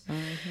it.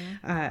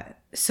 Mm-hmm.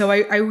 So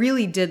I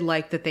really did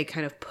like that they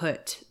kind of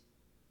put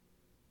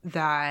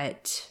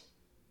that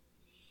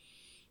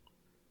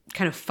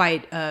kind of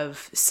fight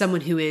of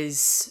someone who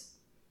is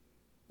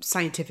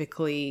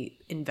scientifically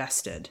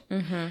invested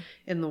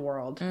in the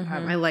world.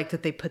 I like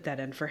that they put that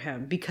in for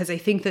him because I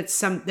think that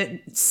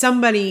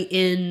somebody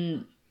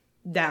in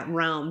that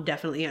realm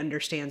definitely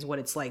understands what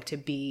it's like to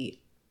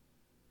be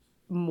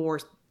more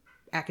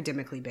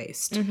academically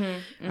based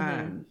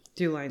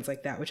through lines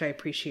like that, which I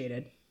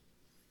appreciated.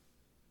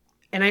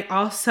 And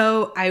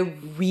I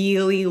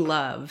really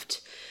loved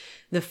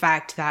the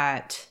fact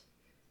that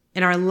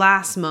in our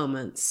last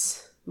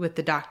moments with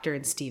the Doctor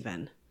and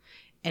Steven,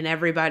 and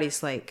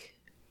everybody's like,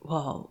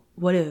 well,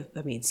 what if,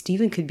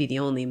 Steven could be the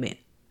only man.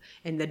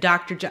 And the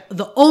Doctor,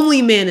 the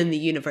only man in the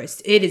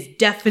universe. It is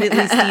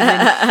definitely Steven.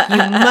 You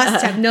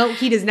must have, no,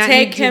 he does not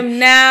take him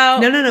now.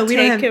 No, we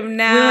don't him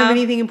now. We don't have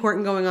anything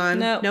important going on.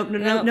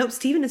 Nope.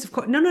 Steven is, of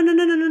course, no.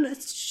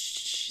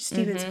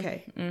 Steven's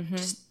okay.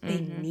 Just they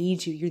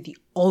need you. You're the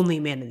only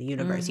man in the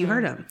universe. You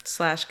heard him. /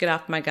 get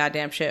off my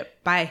goddamn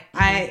ship. Bye.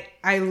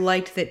 I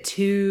liked that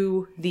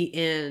to the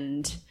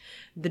end,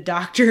 the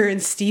Doctor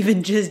and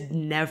Steven just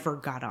never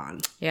got on.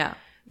 Yeah.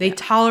 They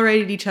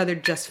tolerated each other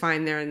just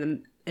fine there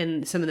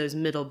in some of those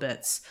middle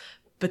bits,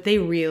 but they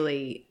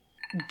really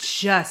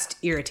just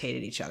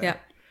irritated each other.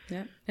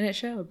 Yeah. And it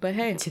showed. But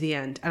hey, to the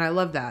end, and I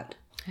love that.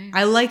 Hey.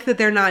 I like that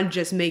they're not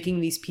just making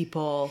these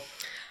people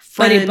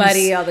friends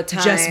buddy all the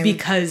time just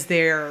because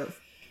they're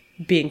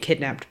being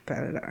kidnapped.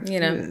 You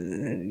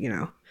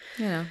know.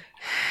 Not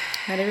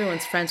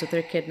everyone's friends with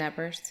their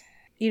kidnappers.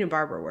 Enid and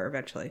Barbara were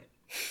eventually.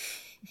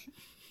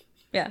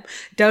 Yeah.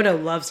 Dodo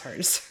loves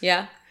hers.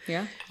 Yeah.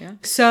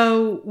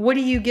 So, what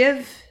do you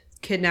give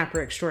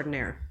Kidnapper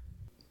Extraordinaire?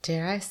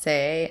 Dare I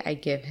say I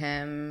give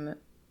him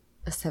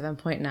a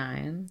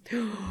 7.9.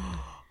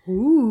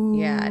 Ooh.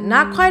 Yeah,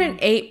 not quite an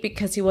 8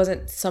 because he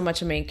wasn't so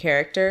much a main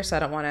character, so I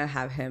don't want to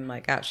have him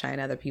like outshine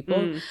other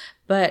people.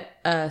 But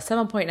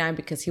 7.9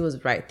 because he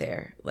was right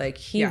there. Like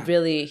he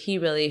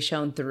really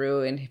shone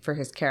through and for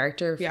his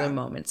character for the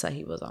moments that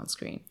he was on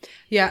screen.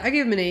 Yeah, I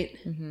give him an 8.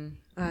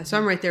 So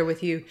I'm right there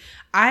with you.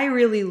 I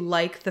really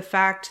like the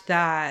fact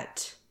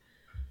that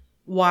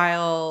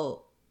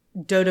while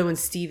Dodo and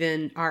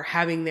Steven are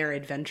having their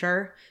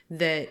adventure,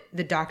 that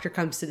the Doctor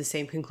comes to the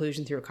same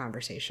conclusion through a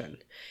conversation.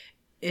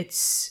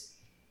 It's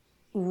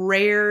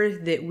rare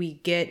that we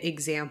get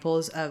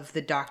examples of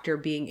the Doctor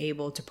being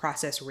able to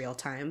process real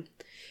time.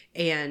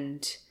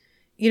 And,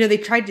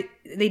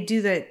 they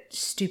do that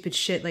stupid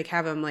shit, like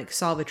have him like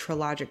solve a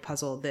trilogic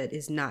puzzle that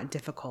is not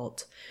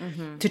difficult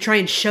to try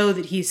and show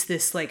that he's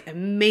this like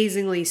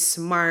amazingly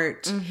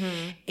smart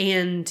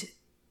and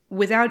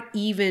without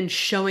even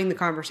showing the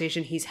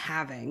conversation he's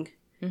having.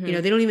 They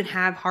don't even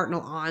have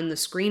Hartnell on the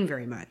screen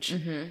very much.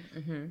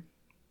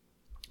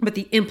 But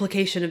the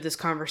implication of this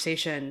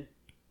conversation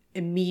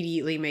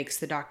immediately makes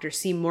the Doctor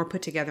seem more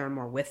put together and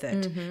more with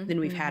it than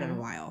we've had in a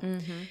while.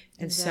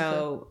 And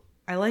so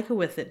I like a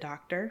with it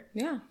Doctor.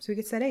 Yeah. So he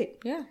gets that 8.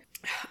 Yeah.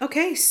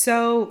 Okay,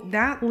 so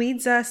that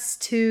leads us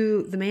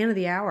to the man of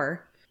the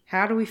hour.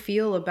 How do we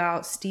feel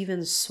about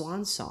Steven's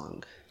swan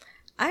song?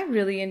 I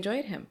really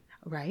enjoyed him.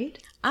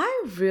 Right?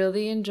 I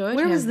really enjoyed him.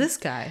 Where was this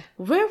guy?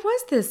 Where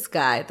was this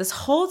guy this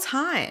whole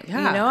time?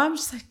 Yeah. I'm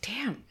just like,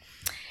 damn.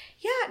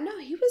 Yeah, no,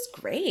 he was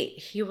great.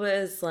 He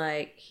was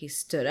like, he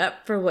stood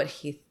up for what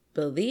he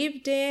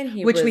believed in.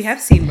 We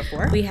have seen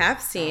before. We have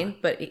seen,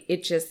 but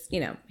it just,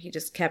 he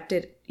just kept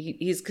it.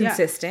 He's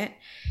consistent. Yeah.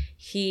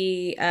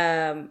 He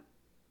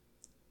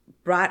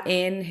brought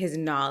in his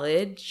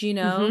knowledge,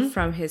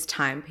 from his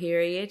time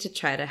period to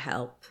try to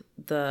help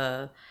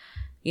the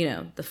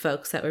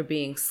folks that were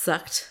being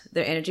sucked.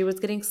 Their energy was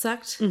getting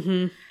sucked.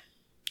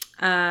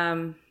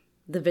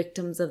 The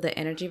victims of the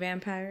energy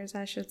vampires,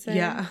 I should say.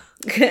 Yeah.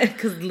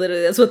 Because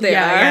literally that's what they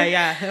are.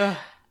 Yeah.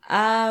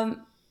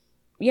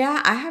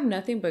 Yeah, I have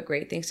nothing but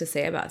great things to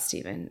say about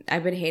Steven.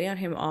 I've been hating on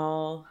him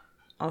all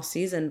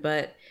season,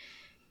 but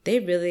he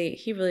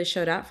really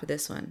showed out for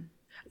this one.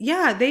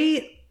 Yeah,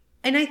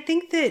 and I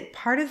think that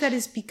part of that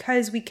is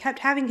because we kept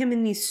having him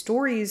in these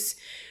stories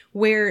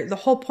where the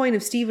whole point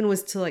of Steven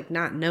was to like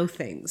not know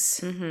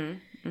things.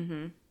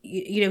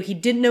 He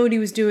didn't know what he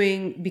was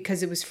doing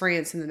because it was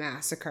France and the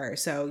massacre.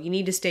 So you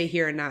need to stay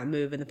here and not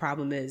move. And the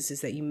problem is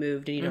that you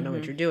moved and you don't know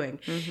what you're doing.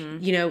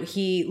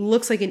 He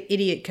looks like an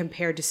idiot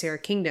compared to Sarah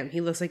Kingdom.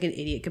 He looks like an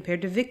idiot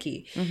compared to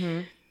Vicky.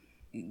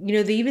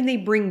 They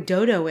bring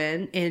Dodo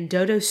in, and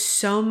Dodo's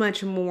so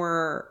much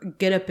more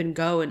get up and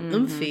go and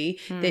oomphy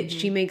that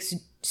she makes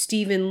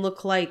Steven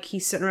look like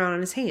he's sitting around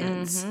on his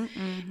hands.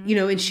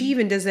 And she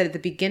even does that at the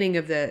beginning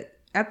of the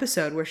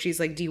episode where she's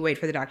like, do you wait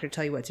for the Doctor to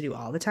tell you what to do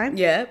all the time?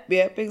 Yep,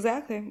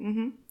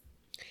 exactly.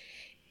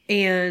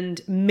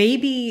 And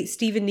maybe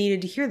Steven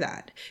needed to hear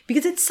that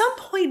because at some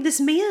point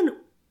this man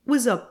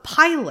was a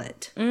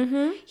pilot.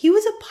 He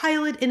was a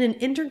pilot in an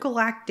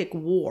intergalactic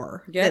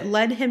war that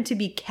led him to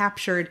be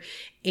captured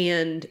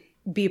and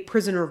be a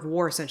prisoner of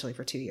war essentially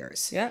for 2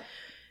 years.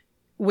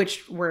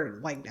 Which we're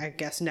like, I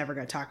guess, never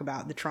going to talk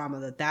about the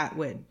trauma that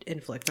would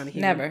inflict on a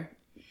human. Never.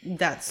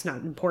 That's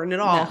not important at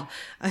all.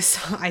 No.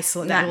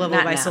 That level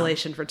of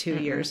isolation for 2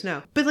 years.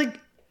 No. But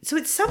like, so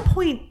at some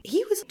point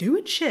he was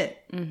doing shit.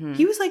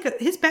 He was like,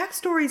 his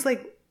backstory is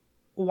like,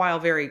 while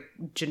very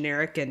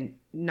generic and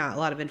not a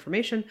lot of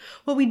information,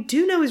 what we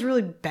do know is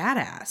really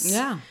badass.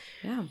 Yeah.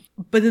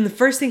 But then the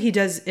first thing he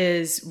does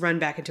is run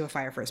back into a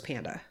fire for his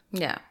panda.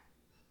 Yeah.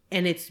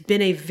 And it's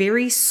been a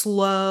very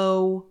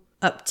slow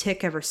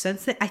uptick ever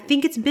since then. I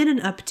think it's been an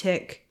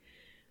uptick.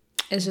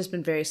 It's just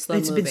been very slow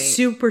moving. It's been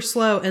super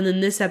slow. And then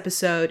this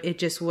episode, it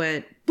just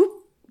went boop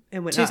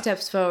and went 2 up.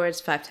 steps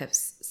forwards, 5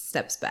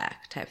 steps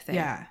back type thing.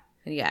 Yeah.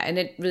 And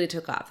it really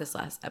took off this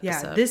last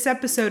episode. Yeah, this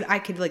episode, I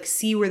could like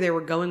see where they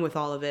were going with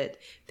all of it.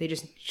 They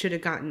just should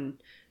have gotten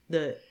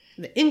the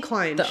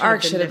incline. The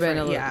arc should have been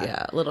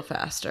a little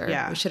faster.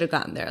 Yeah. We should have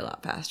gotten there a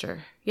lot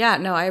faster. Yeah,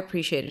 no, I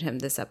appreciated him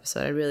this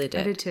episode. I really did.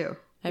 I did too.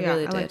 I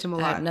really did. I liked him a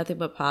lot. I have nothing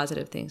but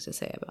positive things to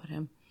say about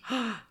him.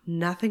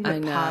 Nothing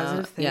but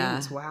positive things.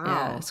 Yeah. Wow.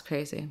 Yeah, it's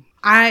crazy.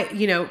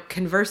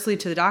 Conversely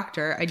to the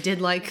doctor, I did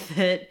like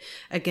that,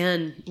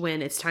 again,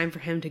 when it's time for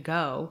him to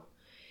go,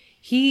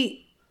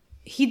 he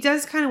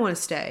does kind of want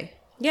to stay.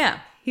 Yeah.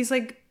 He's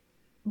like,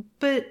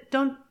 but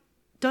don't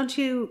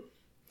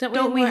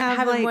we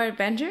have like, more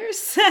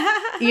adventures?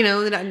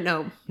 No, we don't.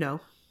 No,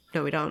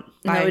 we don't.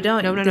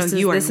 No. This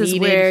You are this is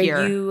needed where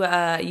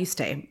here. You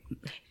stay.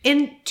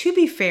 And to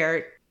be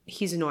fair,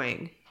 he's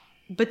annoying.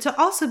 But to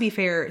also be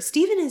fair,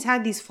 Steven has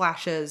had these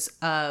flashes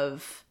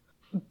of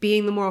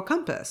being the moral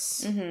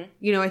compass.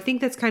 Mm-hmm. I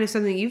think that's kind of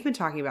something you've been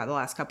talking about the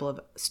last couple of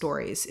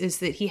stories, is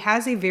that he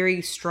has a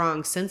very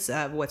strong sense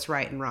of what's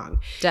right and wrong.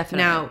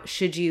 Definitely. Now,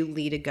 should you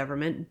lead a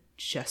government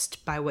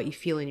just by what you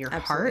feel in your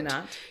Absolutely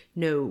heart? Not.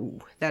 No,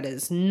 that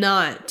is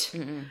not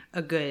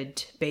a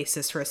good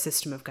basis for a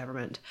system of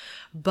government.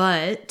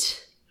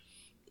 But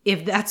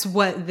if that's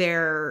what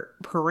their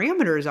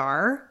parameters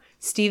are,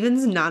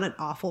 Steven's not an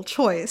awful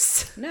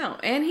choice. No,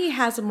 and he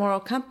has a moral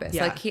compass.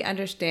 Yeah. Like, he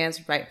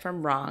understands right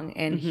from wrong,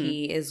 and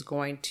he is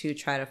going to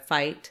try to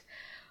fight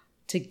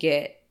to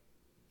get,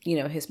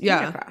 his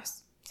point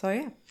across. So,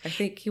 yeah, I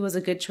think he was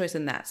a good choice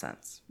in that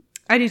sense.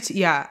 I do too.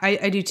 Yeah,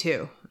 I do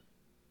too.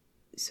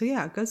 So,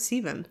 yeah, go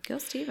Steven. Go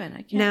Steven.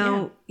 I can't.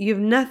 Now, you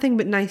have nothing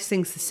but nice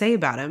things to say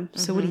about him.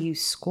 So, what do you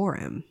score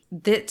him?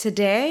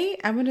 Today,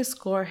 I'm going to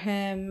score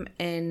him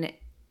an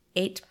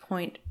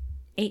 8.8.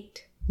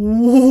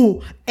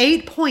 Ooh,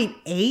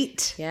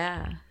 8.8?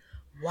 Yeah.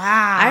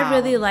 Wow. I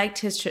really liked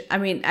his...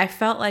 I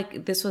felt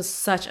like this was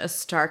such a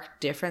stark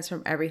difference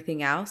from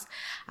everything else.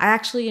 I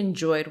actually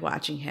enjoyed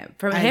watching him.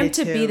 For him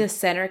to be the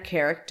center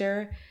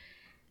character...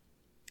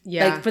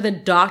 Yeah. Like, for the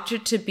doctor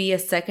to be a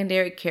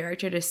secondary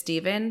character to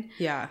Steven.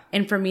 Yeah.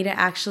 And for me to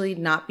actually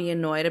not be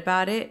annoyed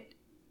about it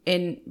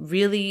and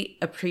really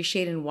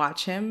appreciate and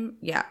watch him.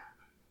 Yeah.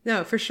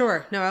 No, for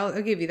sure. No,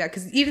 I'll give you that.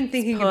 Because even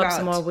thinking Pull about... up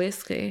some more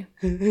whiskey.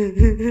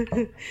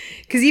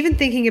 Because even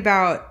thinking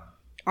about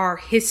our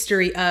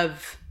history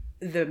of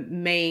the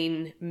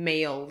main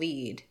male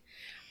lead,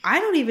 I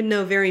don't even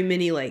know very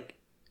many, like,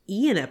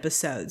 Ian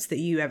episodes that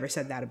you ever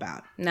said that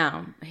about.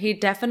 No. He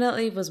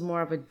definitely was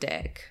more of a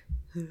dick.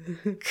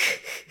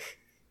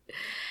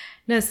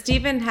 No,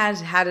 Steven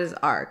had his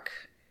arc.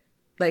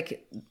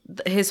 Like,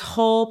 his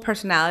whole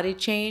personality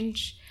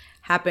change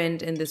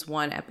happened in this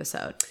one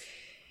episode.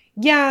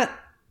 Yeah,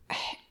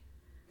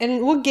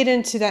 and we'll get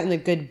into that in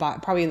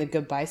the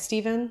Goodbye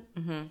Steven,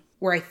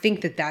 where I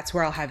think that's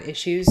where I'll have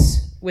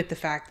issues with the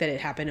fact that it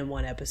happened in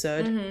one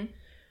episode.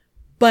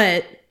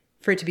 But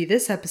for it to be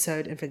this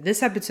episode, and for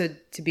this episode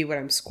to be what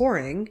I'm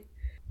scoring,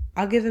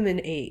 I'll give him an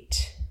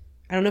 8.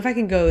 I don't know if I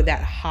can go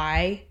that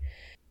high,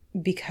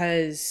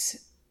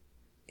 because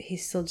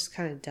he's still just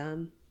kind of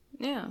dumb.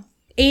 Yeah.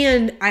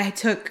 And I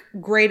took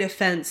great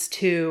offense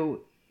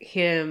to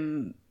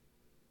him.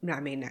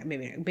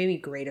 Maybe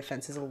great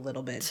offense is a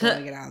little bit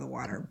blowing it out of the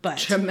water, but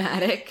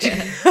dramatic.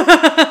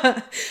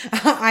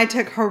 I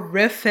took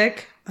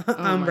horrific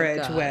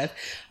umbrage with.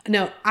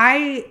 No,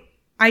 I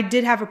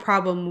did have a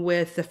problem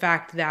with the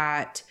fact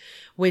that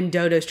when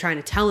Dodo's trying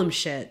to tell him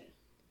shit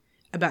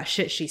about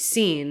shit she's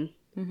seen,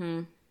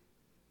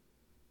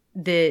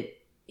 that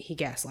he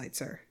gaslights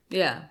her.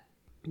 Yeah.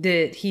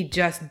 That he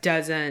just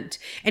doesn't.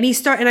 And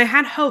I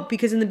had hope,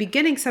 because in the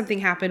beginning something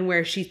happened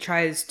where she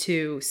tries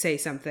to say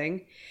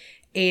something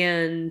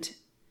and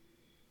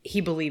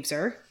he believes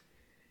her,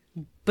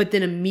 but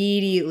then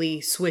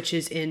immediately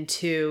switches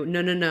into,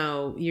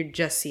 no, you're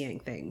just seeing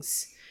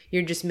things.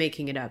 You're just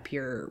making it up.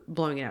 You're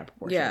blowing it out of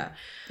proportion.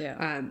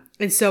 Yeah.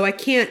 And so I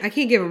can't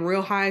give him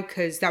real high,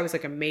 because that was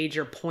like a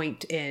major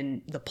point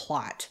in the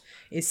plot,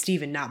 is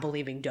Steven not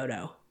believing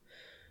Dodo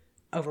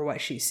over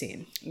what she's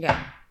seen.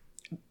 Yeah.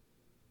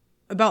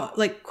 About,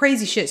 like,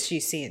 crazy shit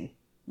she's seen.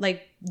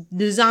 Like,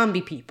 the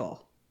zombie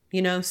people,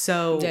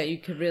 so... Yeah, you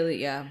could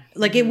really,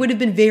 Like, it would have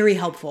been very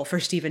helpful for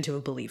Steven to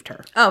have believed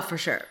her. Oh, for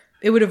sure.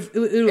 It would have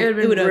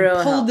pulled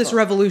helpful. This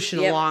revolution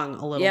along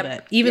a little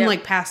bit. Even,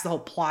 like, past the whole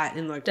plot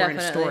and, like, we're in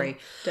a story.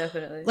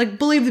 Definitely. Like,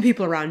 believe the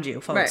people around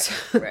you,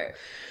 folks. Right.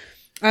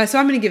 So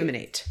I'm going to give him an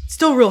 8.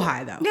 Still real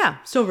high, though. Yeah.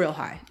 Still real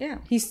high. Yeah.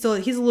 He's a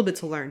little bit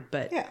to learn,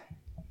 but... Yeah.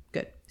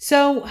 Good.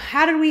 So,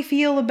 how did we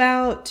feel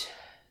about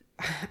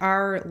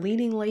our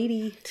leading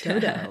lady,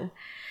 Dodo?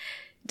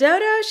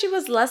 Dodo, she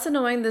was less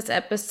annoying this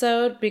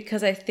episode,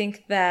 because I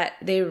think that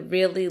they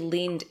really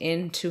leaned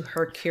into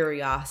her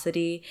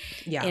curiosity,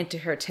 into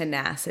her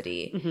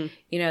tenacity.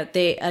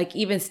 They, like,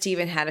 even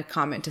Steven had a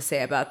comment to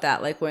say about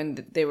that. Like,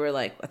 when they were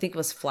like, I think it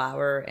was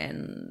Flower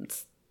and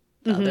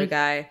the other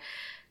guy,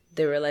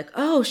 they were like,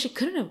 oh, she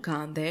couldn't have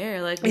gone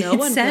there. Like, no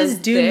one says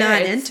goes do there.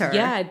 not enter.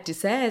 Yeah, it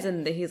says.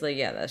 And he's like,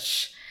 yeah,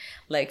 that's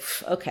like,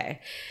 okay.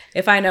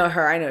 If I know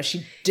her, I know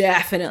she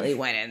definitely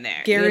went in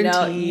there.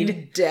 Guaranteed.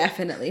 You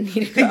definitely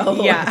need to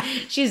go. Yeah.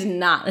 She's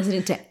not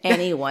listening to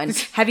anyone.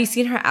 Have you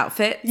seen her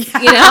outfit? Yeah.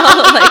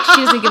 Like,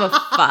 she doesn't give a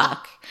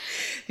fuck.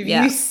 Have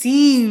you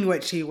seen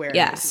what she wears?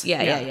 Yes.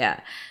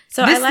 Yeah.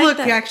 So this I like look,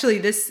 that. actually,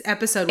 this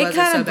episode wasn't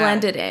so bad. It kind of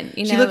blended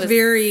in. She looked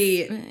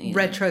very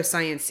retro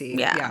sciencey.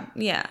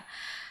 Yeah.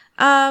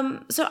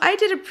 So I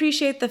did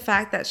appreciate the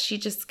fact that she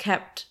just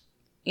kept,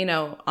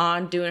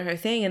 on doing her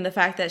thing, and the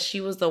fact that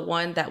she was the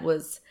one that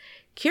was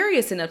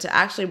curious enough to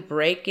actually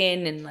break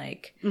in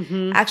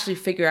and actually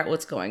figure out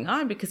what's going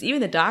on. Because even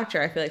the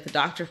doctor, I feel like the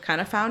doctor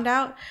kind of found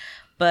out,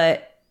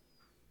 but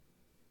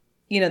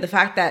the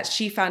fact that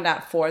she found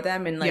out for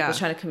them and was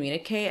trying to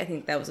communicate, I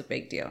think that was a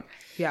big deal.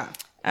 Yeah.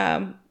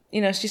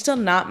 She's still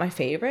not my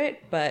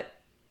favorite, but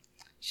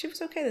she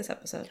was okay this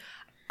episode.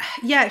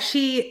 Yeah,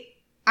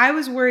 I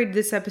was worried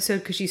this episode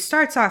because she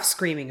starts off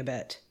screaming a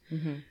bit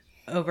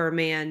over a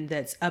man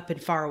that's up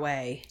and far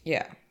away.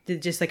 Yeah.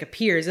 That just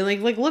appears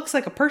and looks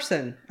like a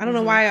person. I don't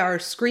know why our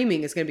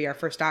screaming is going to be our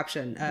first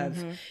option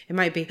of it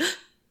might be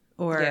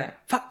or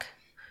fuck.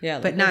 Yeah,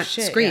 but not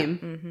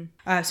scream.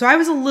 Yeah. So I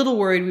was a little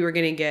worried we were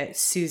going to get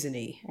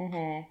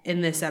Susan-y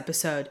in this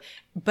episode,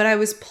 but I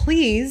was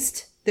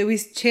pleased that we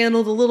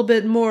channeled a little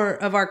bit more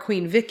of our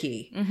Queen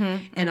Vicky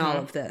in all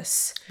of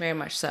this. Very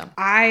much so.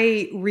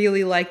 I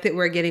really like that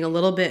we're getting a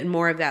little bit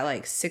more of that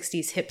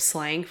 60s hip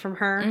slang from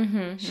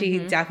her. She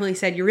definitely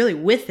said, you're really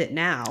with it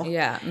now.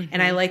 Yeah.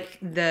 And I like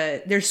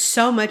there's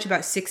so much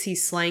about 60s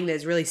slang that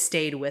has really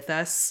stayed with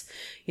us,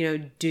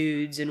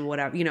 dudes and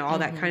whatever, all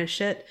that kind of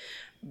shit.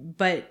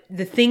 But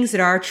the things that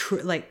are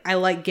true, I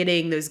like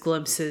getting those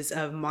glimpses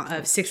of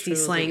 60s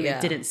slang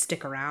that didn't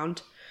stick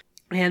around.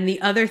 And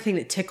the other thing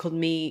that tickled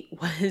me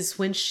was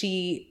when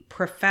she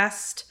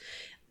professed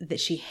that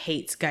she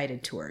hates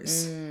guided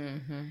tours.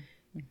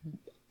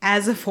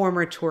 As a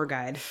former tour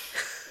guide,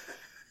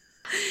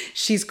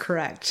 she's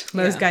correct.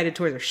 Most guided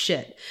tours are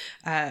shit.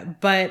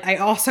 But I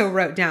also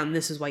wrote down,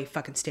 this is why you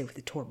fucking stay with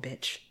the tour,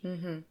 bitch.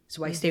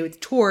 So why you stay with the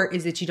tour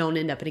is that you don't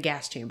end up in a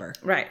gas chamber.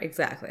 Right,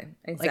 exactly.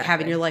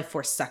 Having your life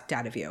force sucked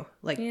out of you.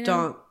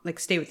 Don't,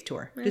 stay with the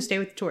tour. Just stay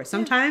with the tour.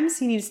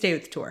 Sometimes you need to stay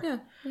with the tour. Yeah.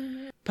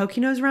 Poke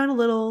your nose around a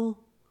little.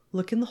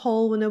 Look in the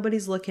hole when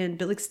nobody's looking.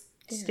 But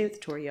stay with the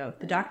tour, yo.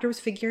 The doctor was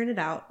figuring it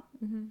out.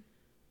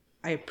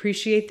 I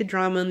appreciate the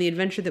drama and the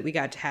adventure that we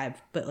got to have.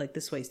 But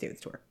this way, stay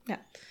with the tour. Yeah.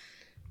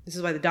 This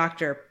is why the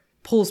doctor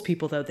pulls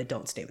people, though, that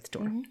don't stay with the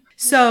tour.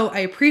 So I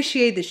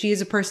appreciate that she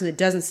is a person that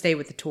doesn't stay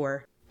with the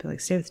tour.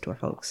 But stay with the tour,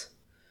 folks.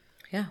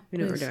 Yeah. We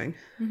know what we're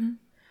doing.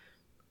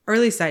 Or at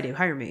least I do.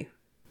 Hire me.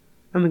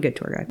 I'm a good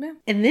tour guide. Yeah.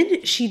 And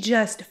then she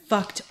just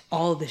fucked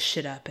all this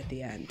shit up at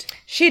the end.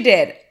 She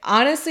did.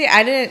 Honestly,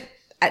 I didn't.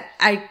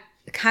 I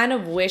kind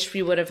of wish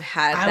we would have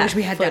had that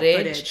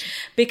footage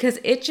because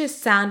it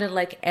just sounded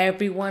like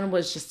everyone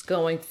was just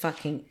going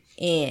fucking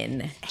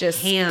in.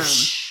 Just ham.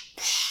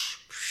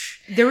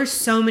 There were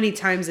so many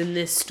times in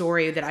this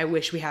story that I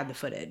wish we had the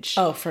footage.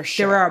 Oh, for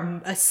sure. There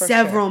are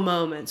several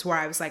moments where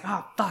I was like,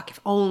 oh, fuck, if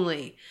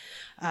only.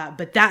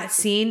 But that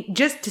scene,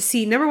 just to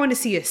see, number one, to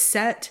see a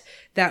set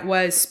that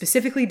was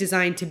specifically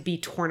designed to be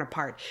torn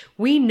apart.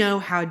 We know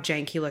how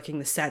janky looking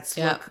the sets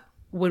look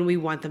when we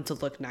want them to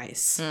look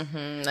nice.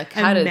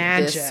 How did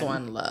this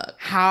one look?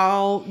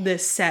 How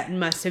this set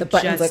must have the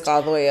buttons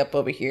all the way up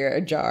over here,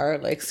 ajar,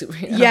 super.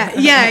 Yeah,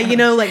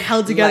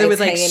 held together with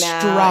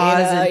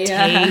straws and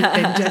tape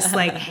and just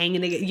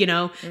hanging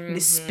together,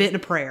 spit in a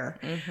prayer.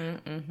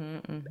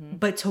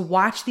 But to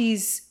watch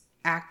these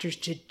actors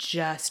to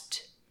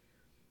just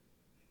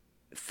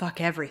fuck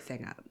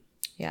everything up.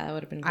 Yeah, that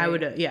would have been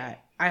great.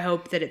 I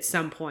hope that at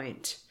some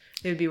point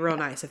it would be real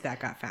nice if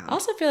that got found. I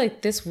also feel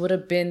like this would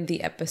have been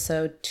the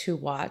episode to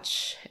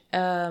watch,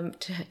 to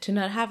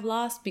not have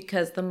lost,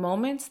 because the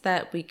moments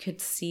that we could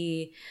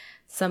see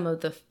some of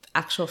the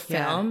actual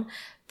film,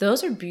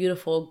 those are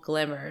beautiful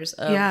glimmers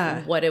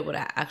of what it would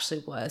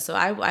actually was. So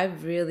I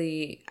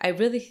really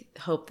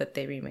hope that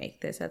they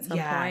remake this at some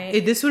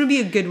point. This would be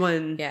a good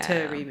one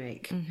to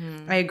remake.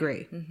 I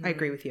agree. I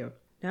agree with you.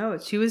 No,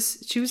 she was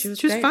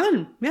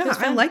fun. Yeah, was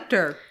fun. I liked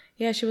her.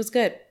 Yeah, she was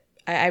good.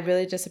 I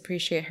really just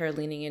appreciate her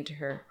leaning into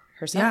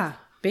herself. Yeah.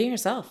 Being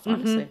herself,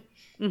 honestly.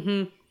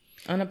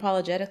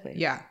 Unapologetically.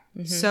 Yeah.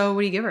 So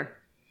what do you give her?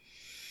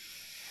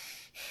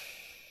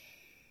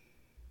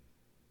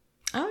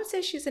 I would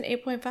say she's an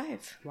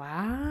 8.5. Wow.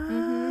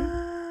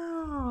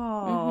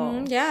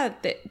 Yeah,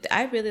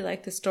 I really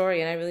like the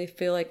story, and I really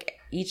feel like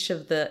each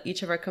of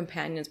our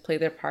companions play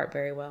their part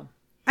very well.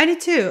 I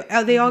did too.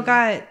 They all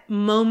got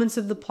moments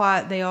of the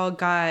plot. They all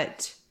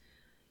got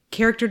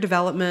character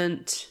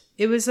development.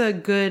 It was a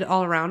good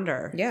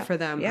all-rounder for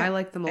them. Yeah. I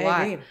liked them a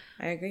lot.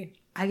 I agree.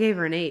 I gave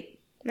her an 8.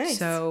 Nice.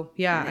 So,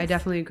 nice. I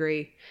definitely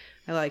agree.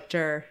 I liked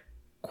her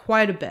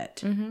quite a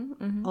bit. A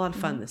lot of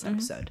fun this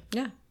episode.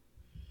 Yeah.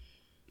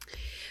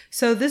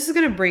 So, this is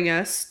going to bring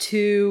us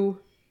to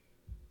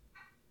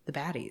the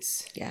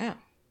baddies. Yeah.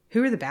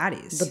 Who are the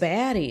baddies? The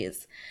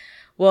baddies.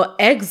 Well,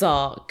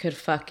 Exalt could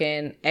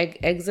fucking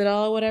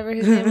Exidol, whatever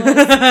his name was.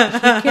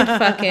 He could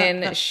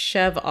fucking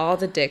shove all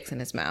the dicks in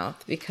his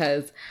mouth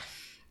because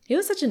he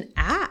was such an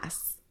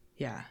ass.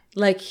 Yeah.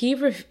 He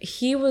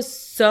was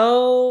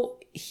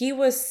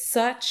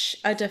such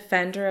a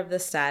defender of the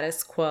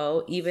status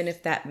quo, even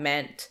if that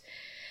meant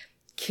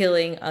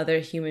killing other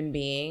human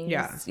beings.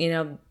 Yeah.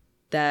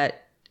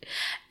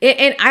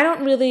 And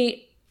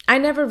I I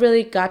never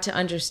really got to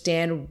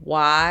understand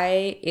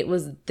why it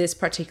was this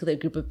particular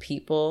group of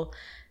people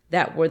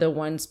that were the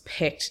ones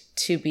picked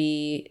to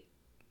be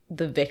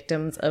the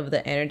victims of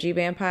the energy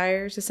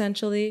vampires,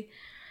 essentially.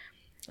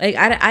 Like,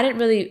 I didn't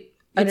really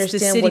understand it's the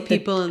city what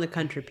people and the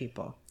country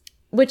people.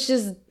 Which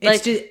is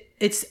like...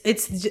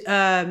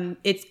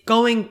 It's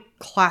going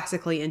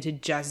classically into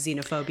just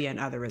xenophobia and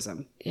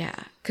otherism. Yeah.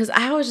 Because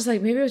I was just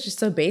like, maybe it was just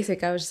so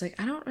basic. I was just like,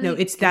 I don't really... No,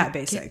 it's that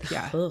basic.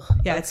 Yeah. Ugh,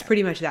 yeah, okay. It's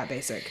pretty much that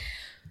basic.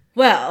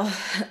 Well,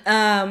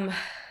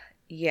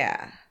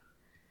 yeah.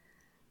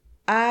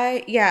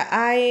 I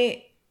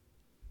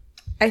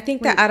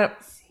think that out of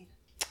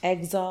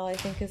Exal, I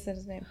think is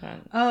his name.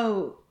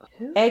 Oh,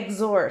 who?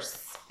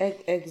 Exorce.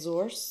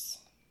 Exorce.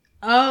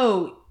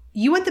 Oh,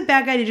 you want the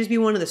bad guy to just be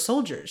one of the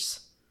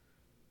soldiers?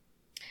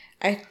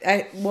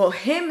 Well,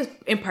 him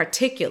in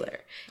particular.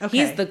 Okay.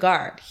 He's the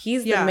guard.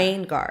 He's the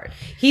main guard.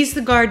 He's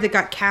the guard that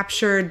got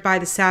captured by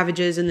the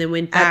savages and then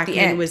went back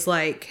and was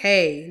like,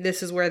 "Hey,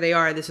 this is where they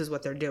are. This is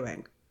what they're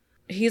doing."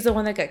 He's the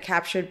one that got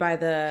captured by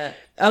the...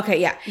 Okay,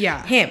 yeah.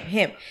 Yeah.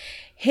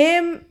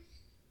 Him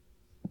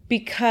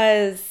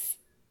because...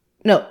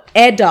 No,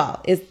 Edal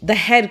is the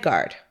head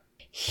guard.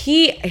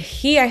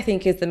 He I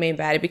think is the main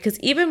baddie because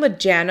even with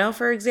Jano,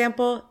 for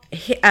example,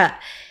 Edal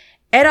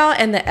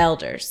and the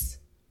elders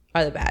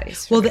are the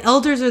baddies. Well, the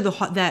elders are but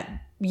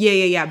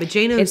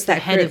Jano's the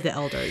head of the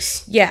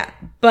elders. Yeah,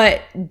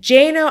 but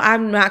Jano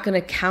I'm not going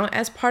to count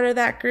as part of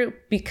that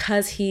group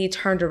because he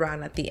turned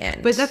around at the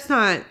end. But that's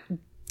not...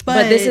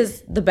 But this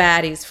is the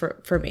baddies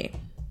for me.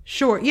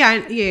 Sure,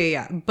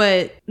 yeah.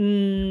 But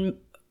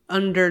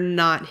under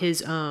not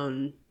his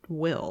own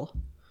will.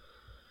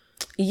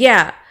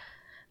 Yeah,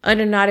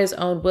 under not his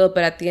own will,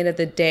 but at the end of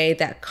the day,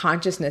 that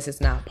consciousness is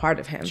not part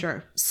of him.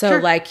 Sure. So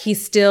like he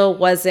still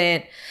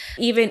wasn't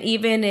even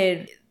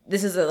in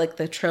this is like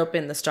the trope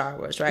in the Star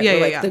Wars, right? Yeah,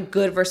 Where, the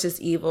good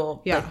versus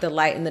evil, like the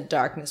light and the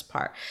darkness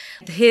part.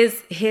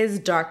 His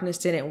darkness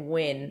didn't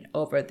win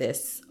over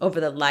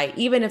the light,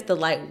 even if the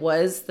light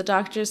was the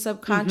Doctor's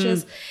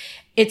subconscious.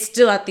 It's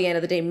still at the end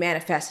of the day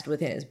manifested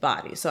within his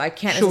body. So I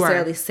can't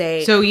necessarily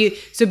say.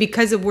 So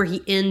because of where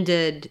he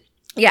ended.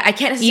 Yeah, I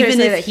can't necessarily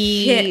say that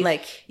he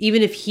hit,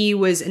 even if he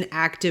was an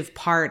active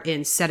part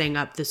in setting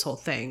up this whole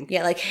thing.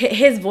 Yeah, like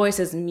his voice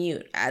is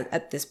mute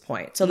at this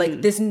point. So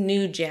like this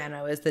new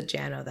Jano is the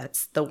Jano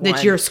that's the one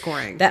that you're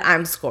scoring. That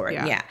I'm scoring,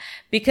 yeah.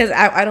 Because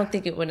I don't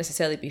think it would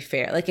necessarily be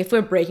fair. Like if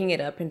we're breaking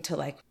it up into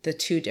like the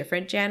two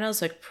different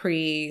Janos, like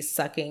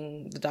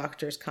pre-sucking the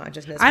Doctor's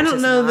consciousness. I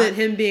don't know that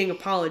him being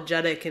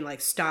apologetic and like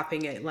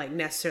stopping it like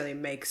necessarily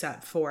makes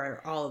up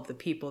for all of the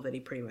people that he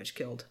pretty much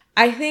killed.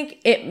 I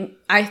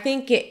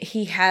think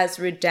he has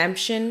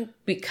redemption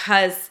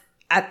because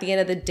at the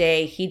end of the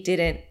day, he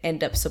didn't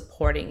end up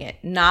supporting it.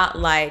 Not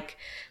like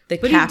the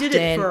captain. He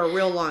did it for a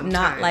real long time.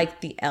 Not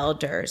like the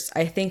elders.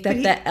 I think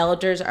that the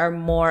elders are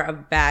more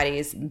of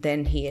baddies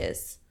than he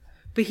is.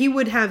 But he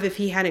would have if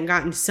he hadn't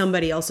gotten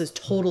somebody else's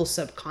total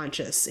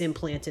subconscious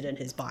implanted in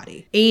his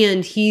body.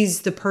 And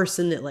he's the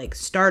person that like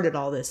started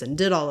all this and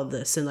did all of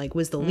this and like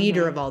was the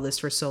leader of all this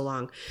for so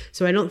long.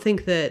 So I don't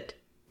think that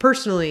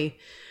personally...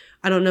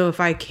 I don't know if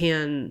I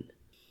can.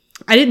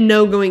 I didn't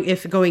know going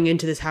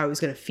into this how I was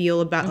going to feel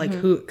about like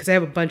who, because I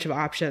have a bunch of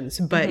options.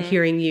 But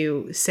hearing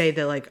you say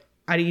that like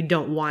you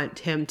don't want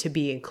him to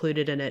be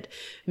included in it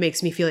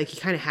makes me feel like he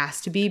kind of has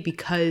to be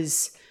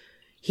because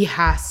he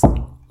has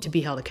to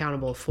be held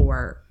accountable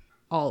for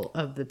all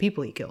of the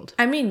people he killed.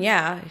 I mean,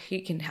 yeah,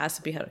 has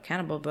to be held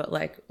accountable, but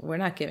like we're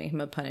not giving him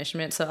a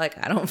punishment, so like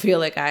I don't feel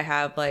like I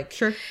have like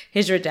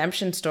his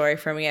redemption story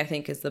for me. I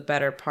think is the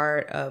better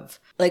part of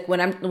like when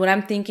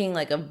I'm thinking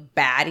like of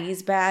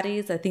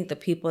baddies. I think the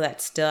people that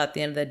still at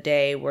the end of the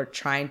day were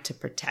trying to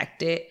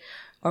protect it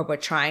or were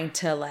trying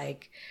to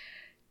like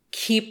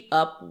keep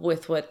up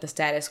with what the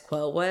status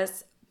quo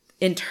was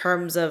in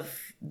terms of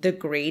the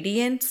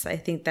gradients. I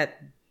think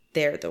that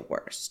they're the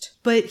worst.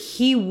 But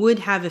he would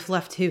have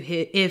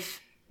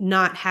if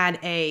not had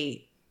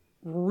a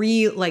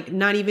real, like,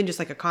 not even just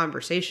like a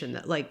conversation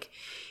that like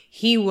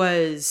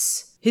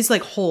his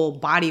like whole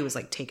body was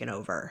like taken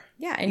over.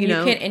 Yeah, and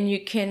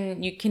you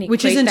can equate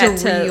which isn't that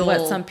to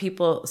what some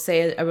people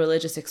say a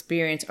religious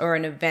experience or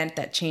an event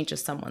that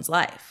changes someone's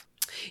life.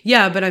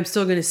 Yeah, but I'm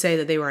still going to say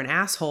that they were an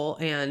asshole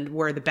and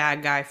were the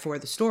bad guy for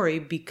the story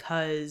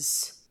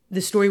because the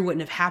story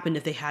wouldn't have happened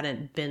if they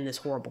hadn't been this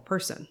horrible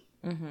person.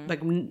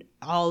 Like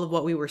all of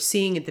what we were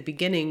seeing at the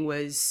beginning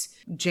was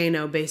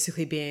Jano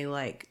basically being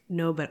like,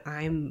 no, but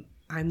I'm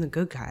the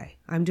good guy.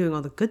 I'm doing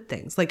all the good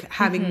things, like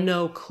having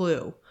no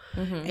clue.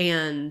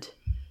 And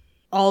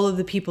all of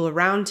the people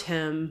around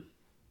him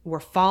were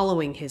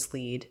following his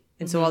lead.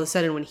 And so all of a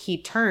sudden when he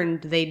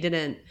turned,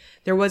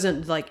 there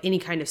wasn't like any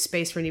kind of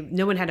space for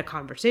no one had a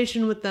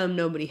conversation with them.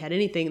 Nobody had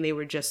anything. They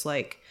were just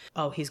like,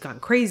 oh, he's gone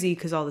crazy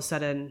because all of a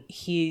sudden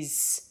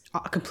he's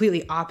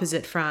completely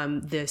opposite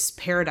from this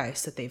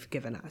paradise that they've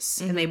given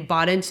us. And they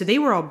bought into, they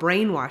were all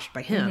brainwashed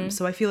by him.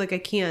 So I feel like I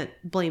can't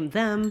blame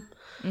them,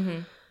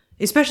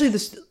 especially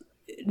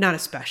not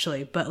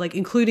especially, but like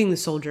including the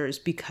soldiers,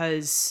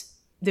 because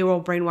they were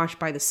all brainwashed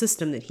by the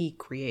system that he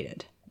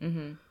created.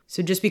 Mm-hmm.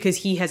 So just because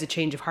he has a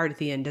change of heart at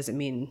the end doesn't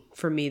mean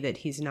for me that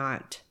he's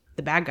not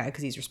the bad guy,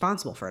 because he's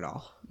responsible for it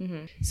all.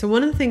 Mm-hmm. So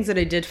one of the things that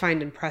I did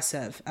find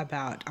impressive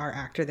about our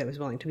actor that was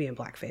willing to be in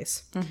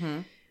blackface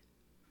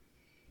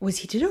was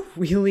he did a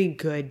really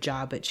good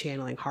job at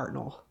channeling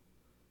Hartnell.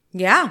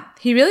 Yeah,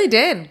 he really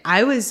did.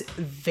 I was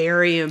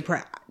very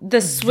impressed.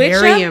 The switch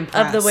up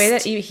of the way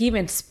that he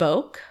even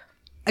spoke.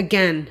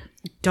 Again,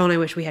 don't I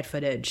wish we had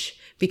footage?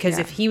 Because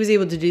if he was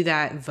able to do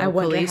that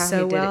vocally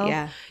so well.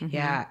 Yeah. Mm-hmm.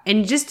 Yeah.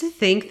 And just to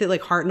think that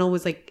like Hartnell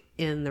was like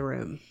in the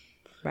room.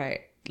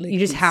 Right. Like, you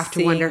just have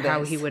to wonder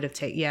how he would have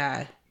taken.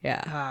 Yeah.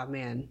 Yeah. Oh,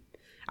 man.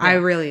 Yeah. I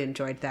really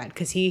enjoyed that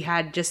because he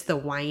had just the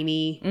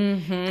whiny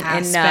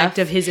aspect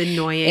of his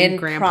annoying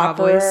grandpa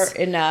voice.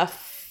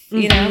 Enough,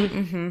 you know?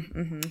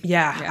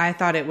 Yeah. I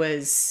thought it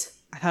was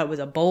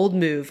a bold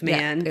move,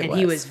 man. Yeah, and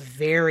he was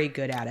very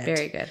good at it.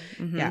 Very good.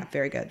 Mm-hmm. Yeah,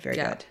 very good. Very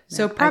good. Yeah.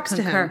 So props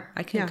to him.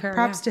 I concur. Yeah,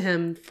 props to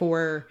him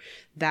for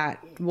that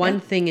one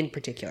thing in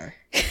particular.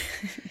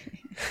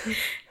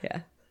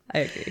 Yeah, I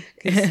agree.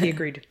 Because he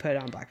agreed to put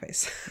on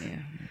blackface.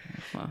 Yeah.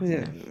 Well,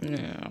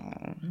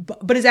 no.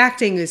 But his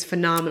acting is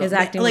phenomenal. His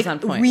acting was on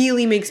point.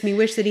 Really makes me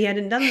wish that he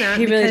hadn't done that.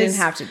 He really didn't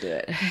have to do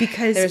it.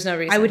 Because there's no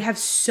reason. I would have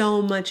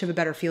so much of a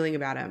better feeling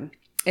about him.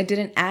 It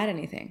didn't add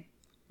anything.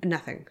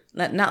 Nothing.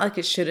 Not like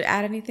it should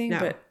add anything,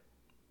 but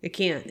it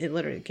can't. It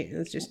literally can't.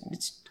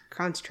 It's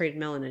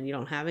concentrated melanin. You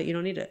don't have it. You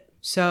don't need it.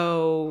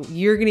 So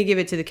you're gonna give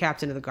it to the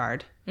captain of the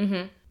guard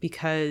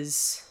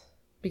because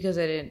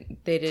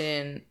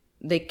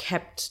they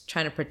kept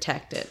trying to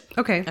protect it.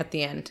 Okay. At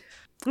the end.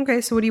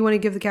 Okay. So what do you want to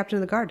give the captain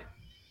of the guard?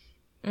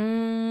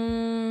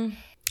 I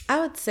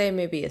would say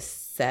maybe a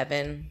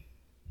 7.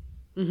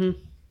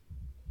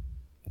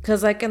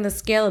 Because like in the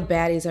scale of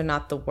baddies are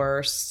not the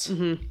worst.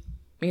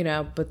 You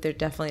know, but they're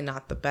definitely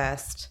not the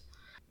best.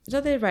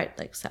 So they write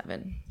like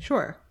 7.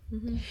 Sure.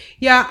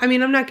 Yeah, I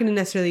mean, I'm not going to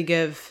necessarily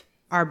give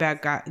our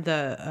bad guy,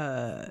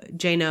 the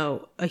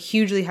Jano, a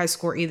hugely high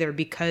score either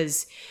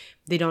because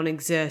they don't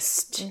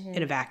exist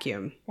in a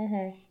vacuum.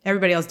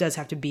 Everybody else does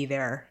have to be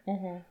there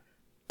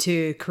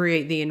to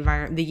create the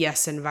environment, the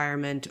yes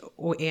environment,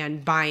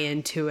 and buy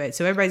into it.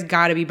 So everybody's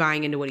got to be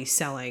buying into what he's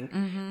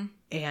selling,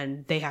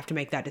 and they have to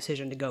make that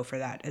decision to go for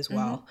that as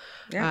well.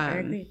 Yeah, I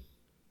agree.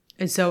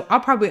 And so I'll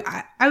probably,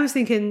 I was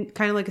thinking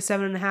kind of like a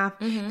 7.5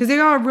 because they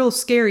are real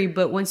scary,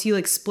 but once you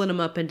like split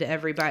them up into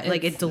everybody,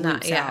 like it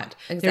dilutes out.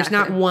 Exactly. There's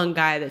not one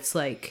guy that's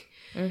like,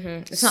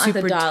 it's not like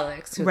the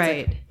Daleks.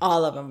 Right. Like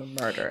all of them are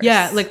murderers.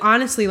 Yeah. Like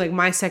honestly, like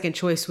my second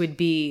choice would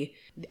be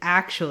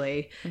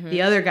actually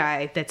the other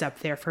guy that's up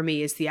there for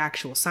me is the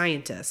actual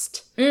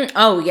scientist.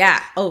 Oh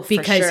yeah. Oh, for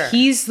because sure.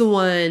 he's the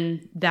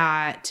one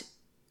that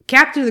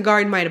Captain of the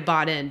Guard might have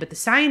bought in, but the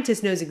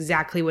scientist knows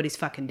exactly what he's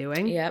fucking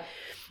doing. Yep.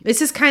 This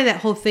is kind of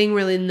that whole thing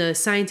where in the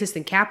scientist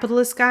and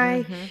capitalist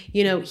guy,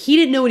 you know, he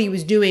didn't know what he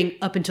was doing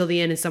up until the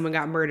end and someone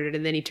got murdered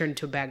and then he turned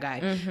into a bad guy.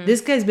 This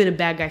guy's been a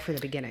bad guy from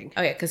the beginning.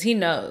 Oh yeah, because he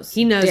knows.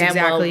 He knows damn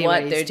exactly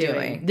well what they're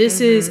doing.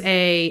 This is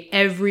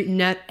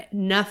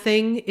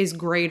nothing is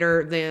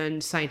greater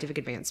than scientific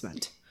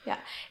advancement. Yeah.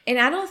 And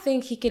I don't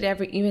think he could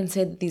ever even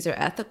say that these are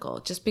ethical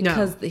just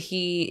because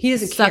he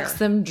doesn't sucks care.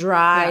 them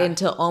dry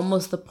until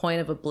almost the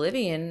point of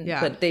oblivion,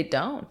 but they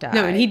don't die.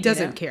 No, and he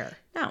doesn't care.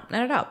 No,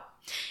 not at all.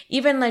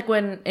 Even like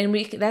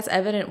that's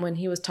evident when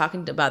he was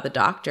talking about the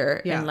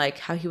doctor and like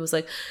how he was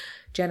like,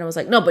 Jenna was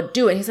like, no, but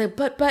do it. And he's like,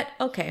 but,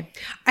 okay.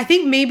 I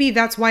think maybe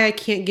that's why I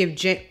can't give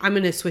I'm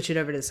going to switch it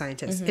over to the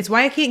scientist. It's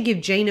why I can't give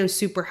Jano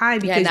super high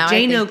because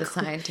Jano, the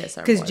scientists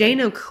are because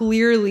Jano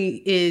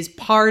clearly is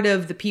part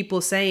of the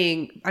people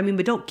saying, I mean,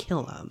 but don't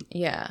kill them.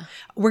 Yeah.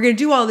 We're going to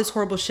do all this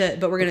horrible shit,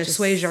 but we're going to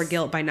assuage our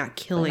guilt by not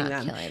killing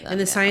them. And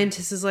the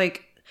scientist is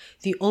like,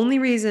 the only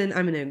reason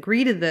I'm going to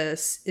agree to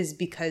this is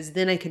because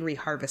then I can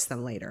reharvest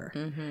them later.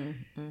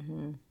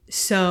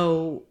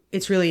 So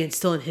it's really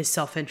still in his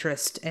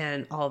self-interest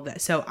and all of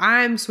that. So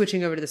I'm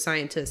switching over to the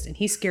scientist, and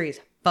he's scary as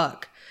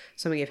fuck.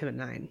 So I'm going to give him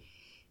a 9.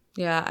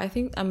 Yeah, I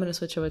think I'm going to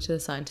switch over to the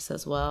scientist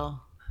as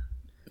well.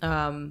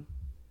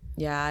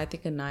 Yeah, I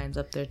think a 9's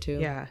up there too.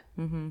 Yeah.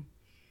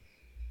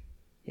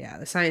 Yeah,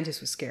 the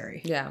scientist was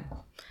scary. Yeah.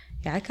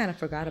 Yeah, I kind of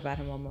forgot about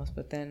him almost,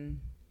 but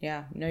then...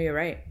 Yeah, no, you're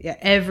right. Yeah,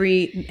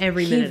 every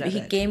minute of it.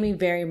 He gave me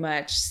very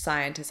much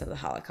Scientist of the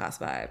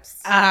Holocaust vibes.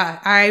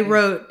 I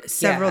wrote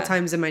several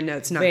times in my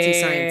notes, Nazi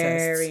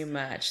scientists. Very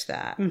much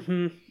that.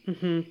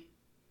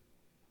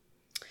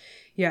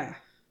 Yeah.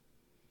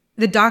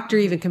 The doctor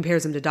even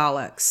compares them to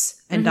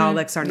Daleks, and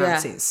Daleks are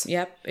Nazis.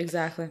 Yep,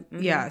 exactly.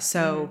 Yeah,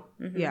 so,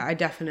 yeah, I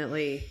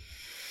definitely...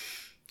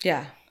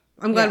 Yeah.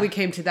 I'm glad we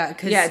came to that.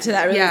 To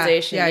that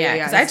realization. Yeah.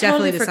 Because I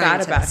totally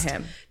forgot about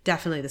him.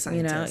 Definitely the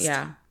scientist. You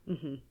know,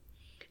 yeah.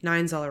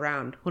 9s all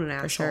around. What an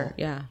asshole. For sure.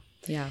 Yeah.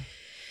 Yeah.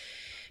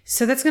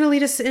 So that's going to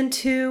lead us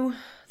into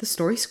the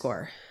story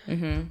score.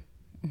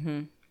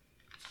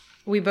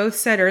 We both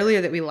said earlier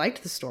that we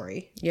liked the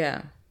story.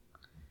 Yeah.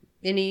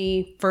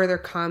 Any further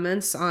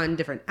comments on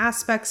different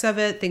aspects of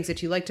it? Things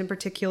that you liked in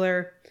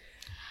particular?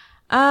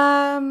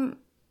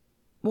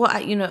 Well,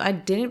 I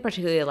didn't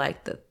particularly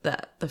like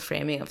the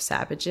framing of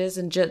savages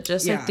and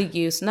just like the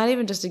use, not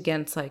even just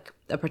against like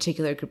a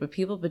particular group of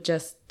people, but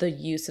just the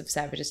use of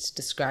savages to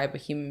describe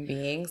human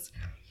beings.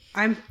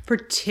 I'm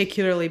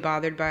particularly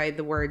bothered by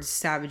the words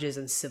savages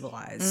and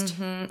civilized.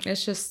 Mm-hmm.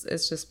 It's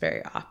just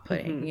very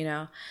off-putting,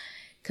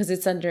 because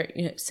it's under,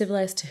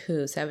 civilized to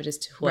who? Savages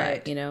to what?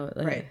 Right.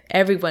 Right.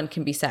 Everyone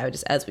can be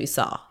savages, as we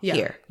saw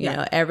here. You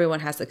know, everyone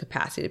has the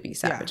capacity to be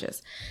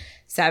savages. Yeah.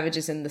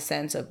 Savages in the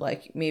sense of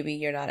like, maybe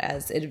you're not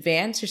as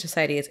advanced, your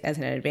society is as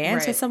an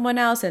advanced as someone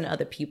else, and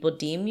other people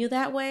deem you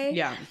that way.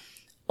 Yeah.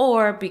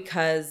 Or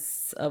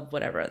because of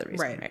whatever other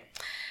reason. Right.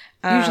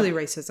 Usually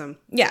racism.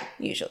 Yeah,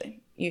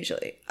 usually.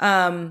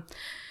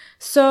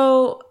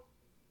 So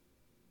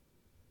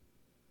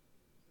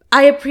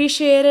I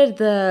appreciated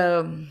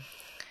the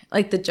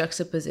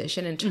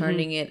juxtaposition and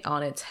turning it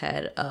on its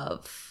head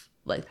of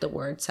like the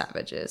word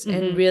savages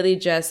and really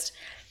just,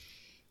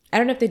 I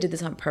don't know if they did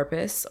this on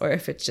purpose or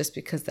if it's just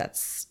because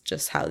that's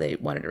just how they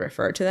wanted to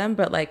refer to them.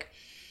 But like,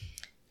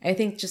 I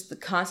think just the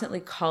constantly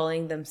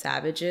calling them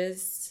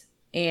savages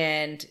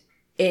and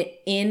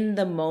it in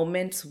the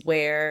moments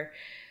where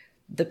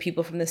the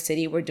people from the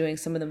city were doing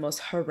some of the most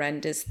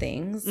horrendous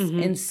things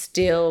and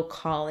still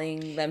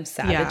calling them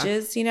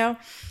savages,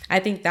 I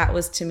think that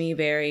was to me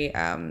very,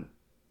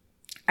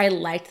 I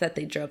liked that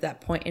they drove that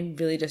point and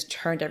really just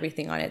turned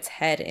everything on its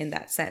head in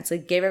that sense.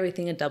 It gave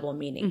everything a double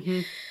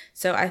meaning.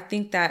 So I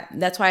think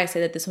that's why I say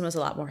that this one was a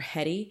lot more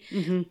heady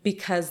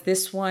because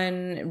this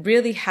one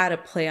really had a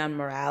play on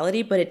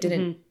morality, but it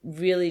didn't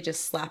really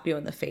just slap you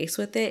in the face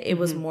with it. It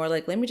was more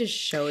like, let me just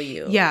show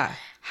you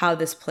how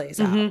this plays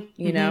out,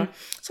 you know?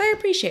 So I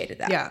appreciated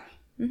that. Yeah.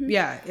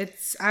 Yeah.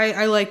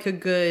 I like a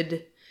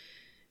good,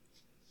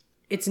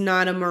 it's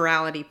not a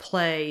morality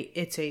play.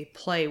 It's a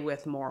play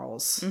with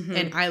morals.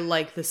 And I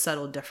like the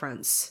subtle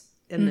difference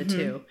in the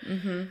two.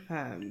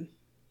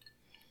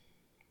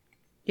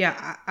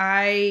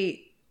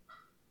 I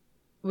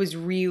was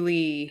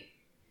really,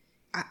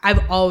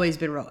 I've always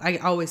been I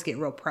always get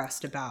real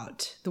pressed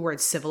about the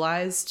word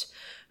civilized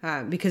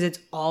because it's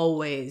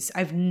always,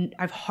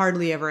 I've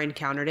hardly ever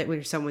encountered it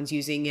when someone's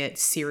using it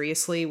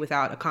seriously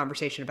without a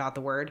conversation about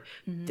the word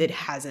that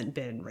hasn't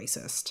been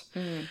racist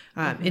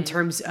in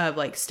terms of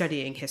like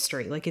studying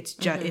history. Like it's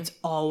just, it's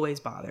always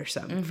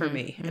bothersome for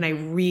me. And I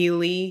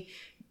really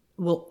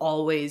will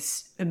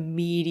always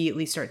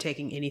immediately start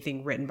taking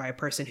anything written by a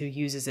person who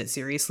uses it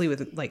seriously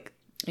with like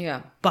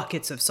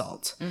buckets of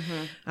salt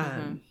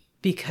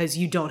because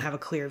you don't have a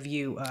clear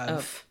view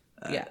of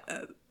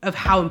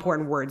how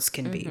important words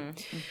can be.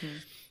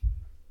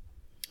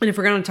 And if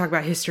we're going to talk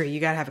about history, you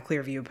got to have a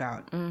clear view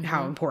about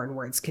how important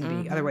words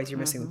can be. Otherwise, you're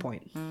missing the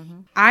point.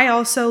 I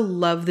also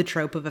love the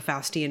trope of a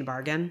Faustian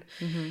bargain.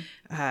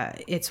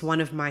 It's one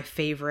of my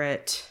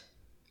favorite.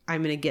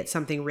 I'm going to get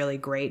something really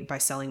great by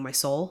selling my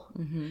soul.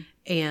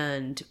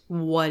 And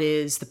what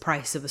is the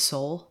price of a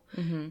soul?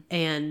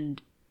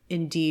 And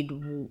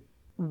indeed,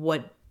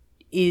 what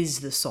is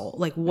the soul?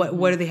 Like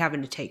what are they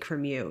having to take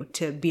from you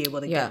to be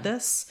able to get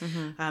this?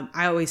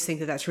 I always think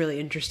that that's really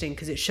interesting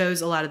because it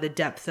shows a lot of the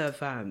depth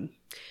of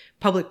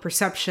public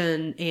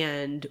perception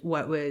and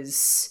what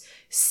was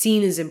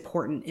seen as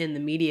important in the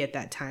media at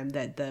that time,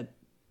 that the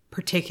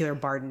particular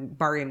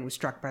bargain was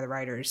struck by the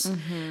writers.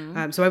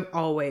 So I've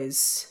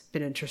always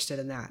been interested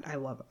in that. I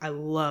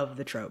love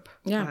the trope.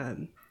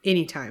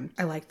 Anytime.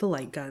 I like the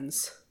light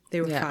guns.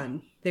 They were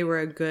fun. They were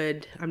a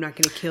good, I'm not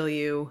going to kill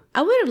you.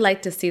 I would have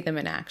liked to see them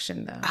in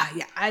action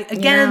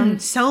though.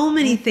 So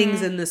many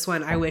things in this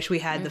one. I wish we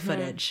had the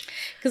footage.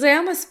 Because I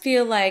almost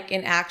feel like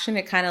in action,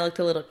 it kind of looked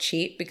a little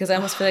cheap because I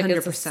almost feel like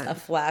it's a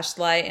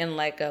flashlight and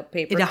like a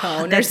paper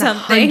cone or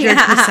something.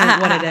 That's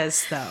 100% what it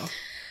is though.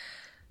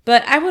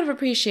 But I would have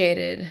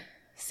appreciated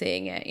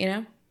seeing it,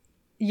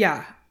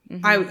 Yeah.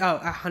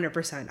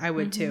 100%. I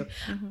would too.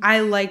 I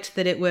liked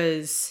that it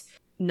was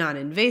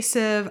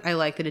non-invasive. I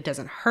like that it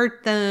doesn't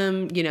hurt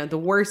them. The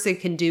worst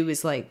it can do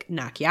is like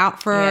knock you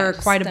out for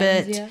quite a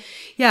bit.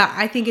 Yeah,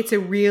 I think it's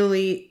and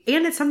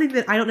it's something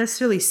that I don't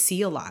necessarily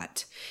see a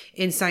lot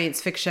in science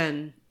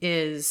fiction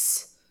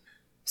is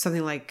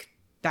something like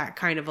that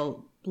kind of a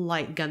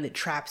light gun that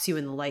traps you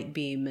in the light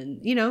beam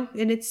and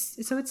it's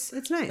nice.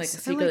 Like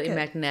secretly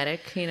magnetic,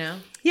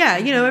 Yeah,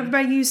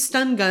 everybody use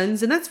stun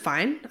guns and that's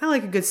fine. I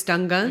like a good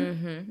stun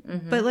gun.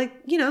 But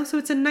so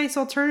it's a nice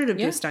alternative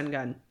to a stun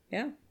gun.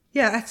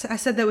 Yeah, I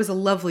said that was a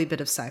lovely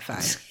bit of sci-fi.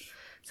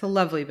 It's a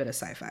lovely bit of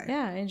sci-fi.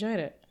 Yeah, I enjoyed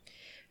it.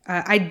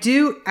 I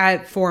do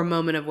add for a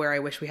moment of where I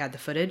wish we had the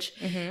footage.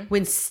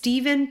 When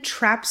Steven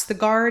traps the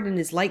guard in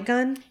his light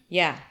gun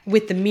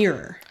with the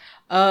mirror.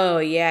 Oh,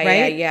 yeah,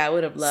 right? yeah. I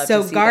would have loved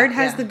to see guard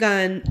has the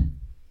gun.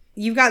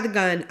 You've got the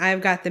gun.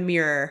 I've got the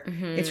mirror.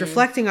 It's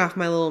reflecting off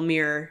my little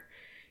mirror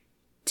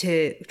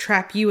to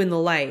trap you in the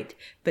light.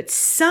 But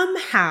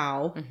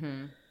somehow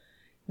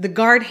the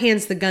guard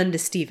hands the gun to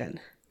Steven.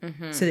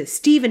 so that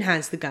Steven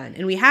has the gun.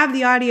 And we have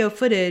the audio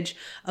footage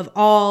of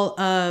all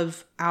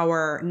of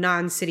our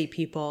non-city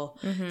people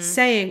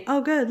saying,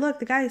 oh, good, look,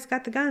 the guy's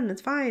got the gun.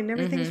 It's fine.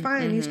 Everything's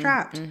fine. He's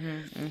trapped.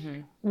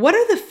 What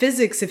are the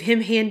physics of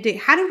him handing?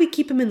 How did we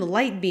keep him in the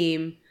light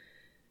beam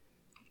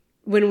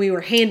when we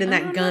were handing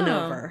that gun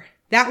over?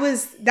 That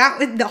was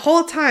the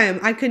whole time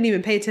I couldn't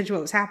even pay attention to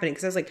what was happening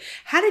because I was like,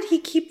 how did he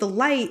keep the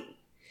light?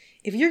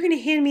 If you're going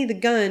to hand me the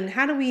gun,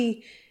 how do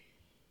we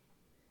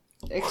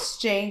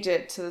exchange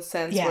it to the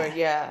sense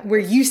where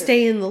you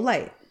stay in the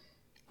light?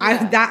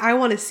 I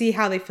want to see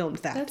how they filmed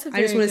that.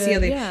 I just want to see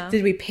how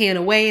did we pan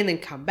away and then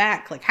come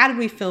back? Like, how did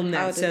we film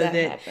that so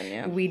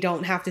that we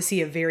don't have to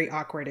see a very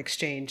awkward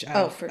exchange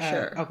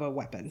of a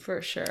weapon?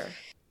 For sure.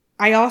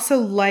 I also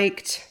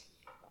liked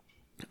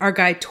our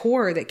guy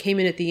Tor that came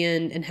in at the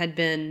end and had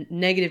been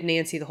negative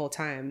Nancy the whole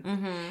time,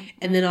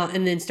 and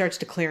then starts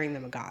declaring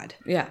them a god.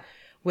 Yeah,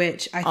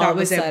 which I thought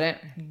was a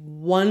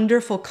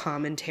wonderful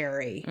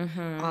commentary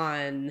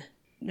on,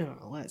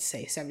 let's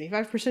say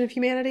 75% of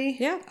humanity.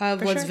 Yeah,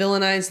 of what's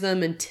villainized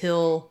them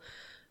until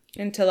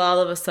all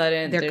of a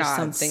sudden there's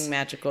gods. Something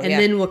magical, and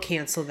then we'll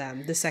cancel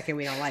them the second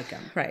we don't like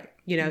them. Right.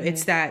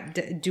 It's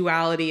that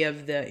duality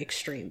of the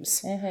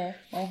extremes.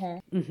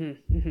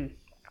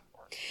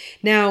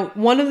 Now,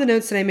 one of the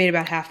notes that I made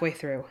about halfway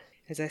through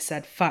is I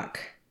said,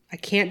 fuck, I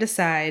can't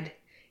decide.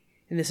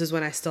 And this is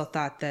when I still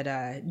thought that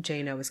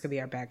Jano was going to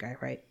be our bad guy,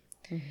 right?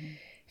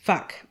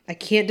 Fuck, I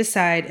can't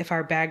decide if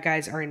our bad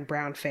guys are in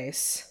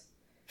brownface.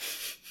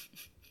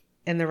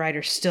 And the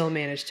writer still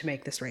managed to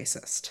make this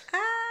racist.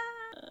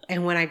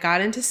 And when I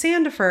got into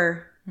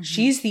Sandifer,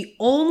 she's the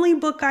only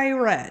book I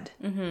read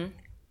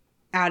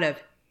out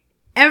of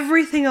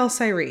everything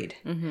else I read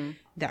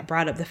that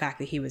brought up the fact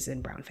that he was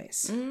in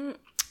brownface.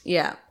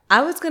 Yeah.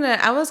 I was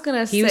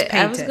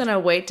gonna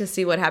wait to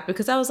see what happened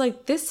because I was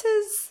like, this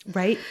is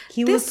right.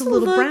 He looked a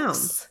little brown.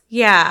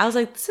 Yeah, I was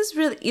like, this is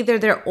really either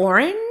they're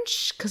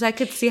orange because I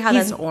could see how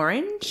that's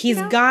orange.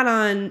 He's got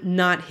on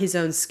not his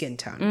own skin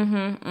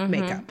tone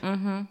makeup.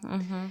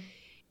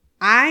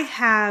 I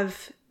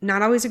have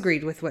not always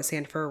agreed with what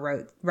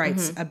Sandifer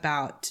writes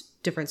about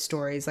different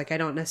stories. Like I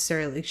don't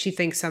necessarily. She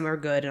thinks some are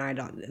good, and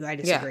I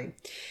disagree.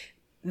 Yeah.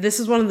 This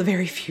is one of the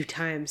very few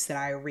times that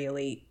I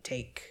really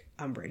take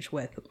umbrage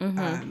with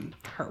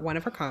one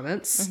of her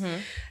comments,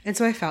 and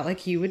so I felt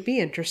like you would be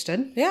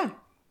interested. Yeah,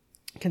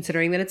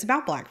 considering that it's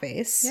about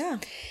blackface. Yeah,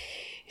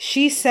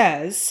 she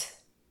says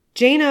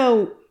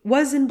Jano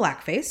was in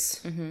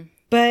blackface,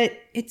 but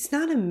it's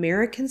not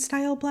American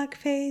style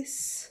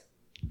blackface.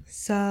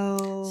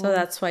 So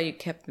that's why you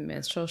kept the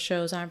minstrel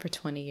shows on for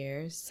 20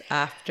 years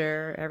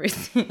after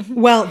everything.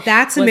 Well,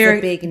 that's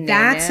American.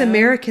 That's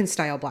American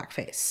style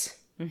blackface.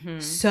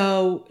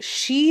 So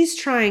she's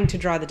trying to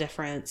draw the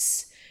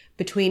difference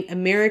between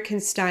American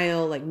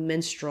style, like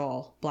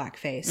minstrel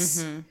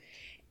blackface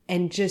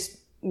and just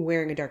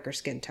wearing a darker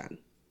skin tone.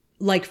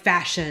 Like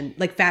fashion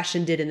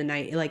did in the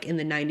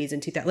 90s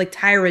and 2000s, like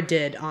Tyra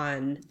did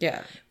on.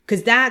 Yeah.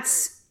 Because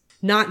that's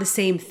not the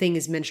same thing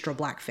as minstrel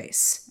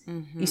blackface.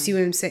 You see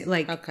what I'm saying?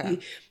 Like, okay.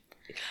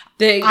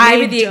 The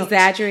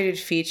exaggerated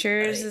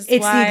features is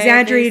it's the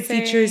exaggerated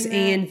features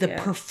and the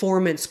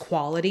performance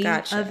quality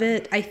of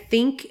it, I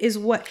think, is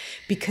what,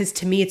 because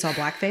to me it's all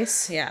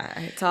blackface. Yeah,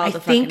 it's all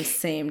fucking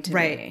same to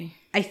me.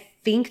 I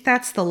think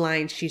that's the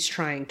line she's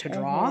trying to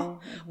draw,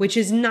 which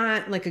is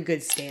not like a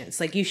good stance.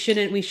 Like we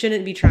shouldn't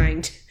be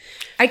trying to.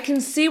 I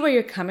can see where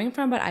you're coming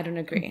from, but I don't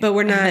agree. But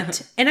we're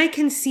not. And I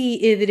can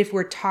see that if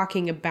we're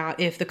talking about,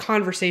 if the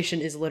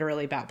conversation is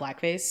literally about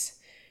blackface,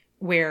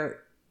 where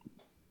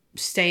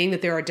saying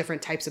that there are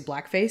different types of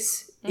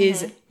blackface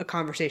is a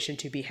conversation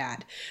to be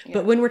had. Yeah.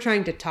 But when we're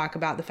trying to talk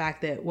about the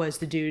fact that was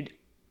the dude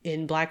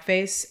in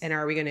blackface and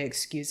are we going to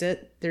excuse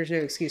it? There's no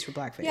excuse for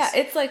blackface. Yeah,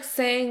 it's like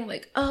saying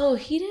like, oh,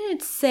 he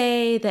didn't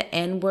say the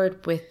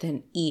N-word with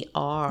an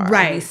ER.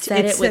 Right. He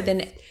said it with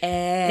an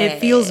A. It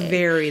feels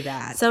very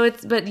that. So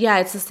it's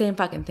the same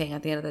fucking thing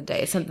at the end of the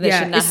day. Something that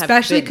should not have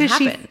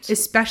happened.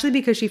 Especially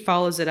because she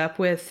follows it up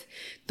with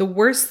the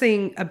worst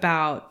thing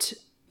about,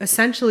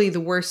 essentially the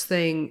worst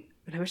thing,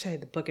 and I wish I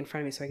had the book in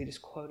front of me so I could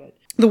just quote it.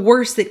 The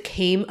worst that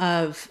came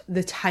of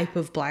the type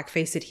of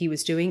blackface that he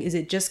was doing is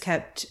it just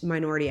kept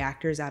minority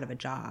actors out of a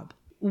job.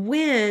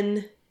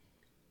 When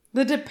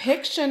the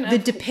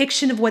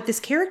depiction of what this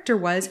character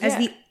was as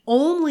the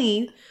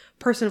only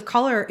person of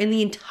color in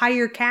the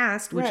entire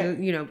cast, which is,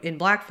 in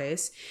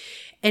blackface,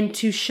 and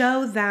to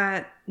show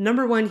that,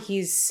 number one,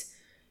 he's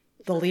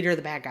the leader of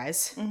the bad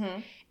guys,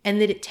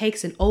 and that it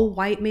takes an old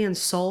white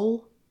man's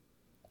soul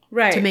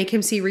to make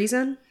him see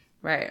reason.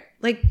 Right.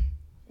 Like,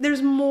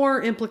 there's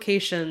more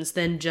implications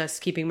than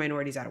just keeping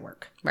minorities out of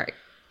work. Right.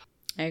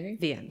 I agree.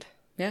 The end.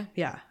 Yeah.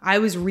 Yeah. I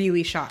was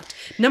really shocked.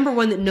 Number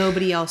one, that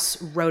nobody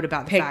else wrote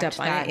about the fact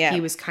that he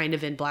was kind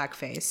of in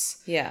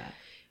blackface. Yeah.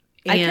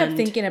 I kept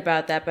thinking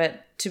about that,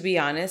 but to be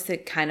honest,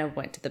 it kind of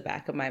went to the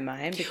back of my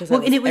mind because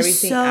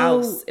everything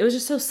else. It was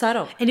just so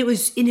subtle. And it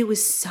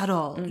was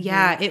subtle.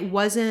 Yeah. It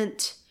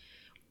wasn't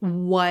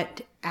what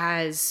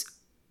as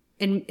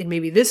and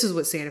maybe this is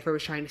what Sandifer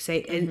was trying to say,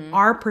 in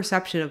our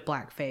perception of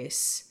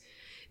blackface,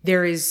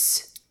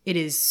 it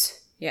is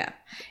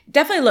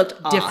definitely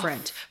looked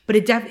different, off. but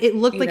it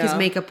looked like his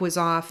makeup was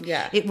off.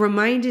 Yeah, it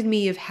reminded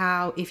me of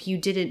how if you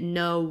didn't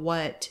know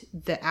what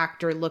the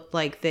actor looked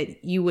like,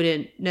 that you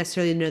wouldn't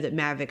necessarily know that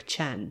Mavic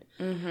Chen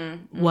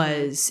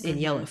was in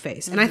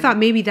Yellowface, and I thought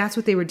maybe that's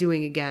what they were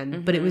doing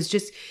again, but it was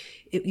just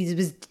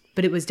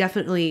but it was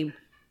definitely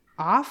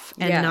off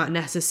and not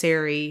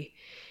necessary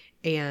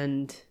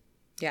and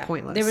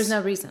pointless. There was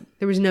no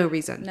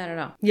reason. Not at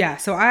all. Yeah,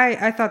 so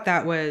I thought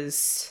that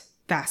was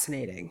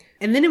fascinating.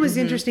 And then it was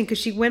interesting because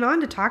she went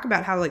on to talk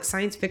about how like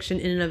science fiction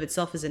in and of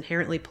itself is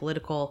inherently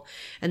political,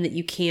 and that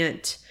you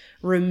can't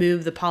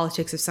remove the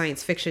politics of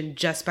science fiction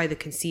just by the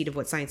conceit of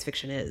what science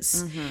fiction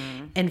is.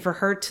 And for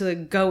her to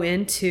go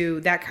into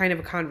that kind of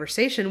a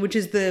conversation, which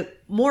is the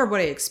more of what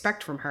I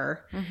expect from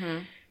her,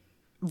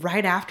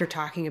 right after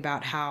talking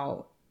about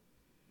how,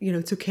 you know,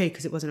 it's okay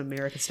because it wasn't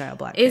American style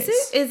blackface.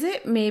 Is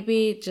it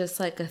maybe just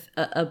like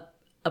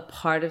a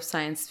part of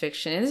science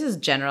fiction? And this is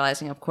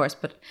generalizing, of course,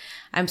 but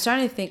I'm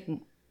starting to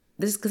think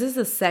this, because this is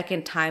the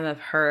second time I've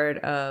heard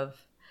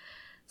of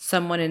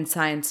someone in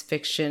science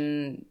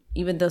fiction,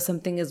 even though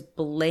something is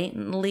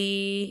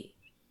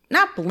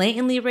not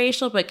blatantly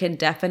racial, but can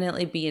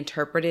definitely be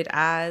interpreted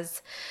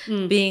as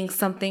being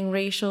something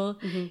racial,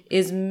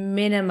 is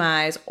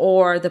minimized,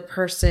 or the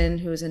person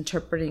who's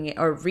interpreting it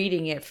or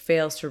reading it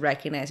fails to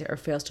recognize it or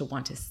fails to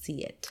want to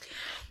see it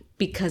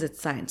because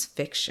it's science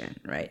fiction,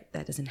 right?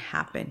 That doesn't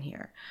happen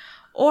here.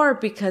 Or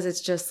because it's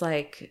just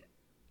like,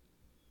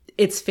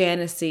 it's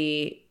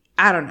fantasy.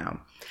 I don't know.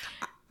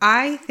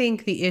 I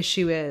think the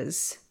issue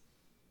is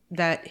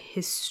that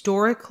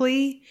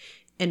historically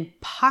and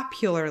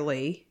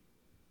popularly,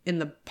 in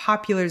the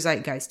popular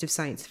zeitgeist of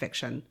science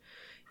fiction,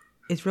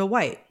 it's real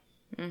white.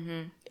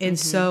 And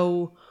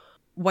so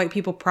white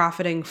people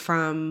profiting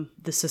from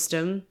the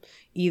system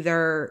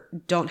either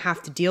don't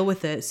have to deal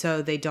with it,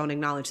 so they don't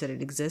acknowledge that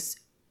it exists,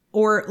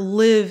 or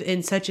live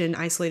in such an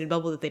isolated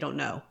bubble that they don't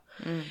know.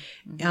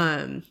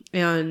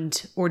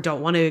 And or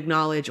don't want to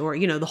acknowledge, or,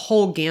 you know, the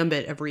whole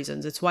gambit of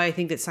reasons. It's why I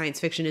think that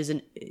science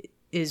fiction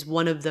is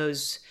one of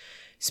those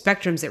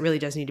spectrums that really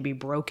does need to be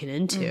broken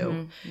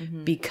into,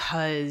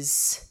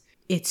 because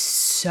it's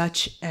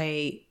such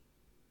a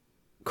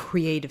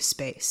creative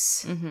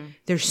space.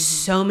 There's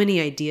so many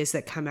ideas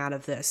that come out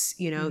of this.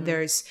 You know,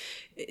 there's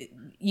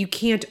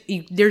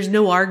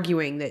no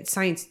arguing that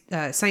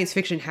science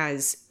fiction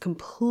has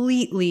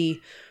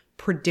completely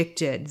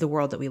predicted the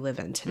world that we live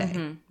in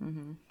today.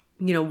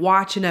 You know,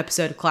 watch an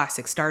episode of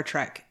classic Star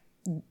Trek.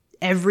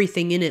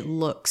 Everything in it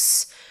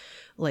looks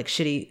like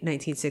shitty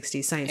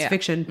 1960s science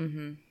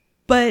fiction,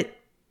 but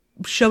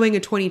showing a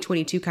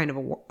 2022 kind of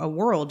a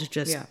world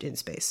just in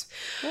space.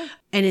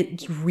 And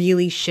it's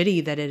really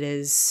shitty that it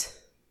is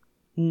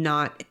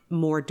not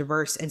more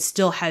diverse and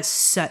still has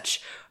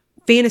such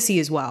fantasy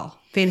as well.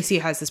 Fantasy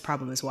has this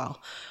problem as well.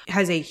 It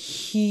has a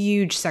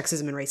huge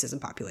sexism and racism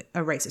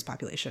racist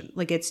population.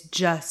 Like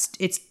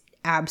it's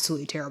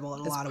absolutely terrible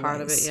in a lot of ways.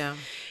 Part of it, yeah.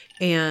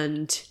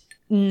 And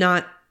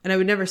I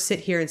would never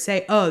sit here and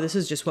say, oh, this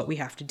is just what we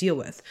have to deal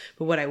with.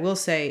 But what I will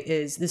say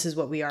is this is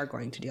what we are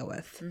going to deal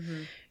with.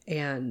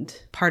 And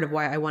part of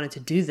why I wanted to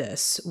do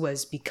this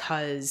was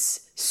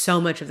because so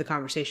much of the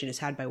conversation is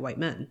had by white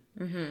men.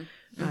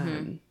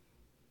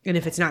 And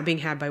if it's not being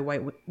had by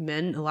white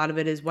men, a lot of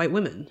it is white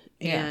women.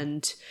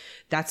 And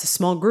that's a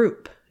small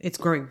group. It's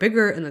growing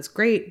bigger, and that's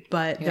great.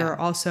 But there are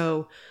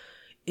also,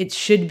 it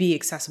should be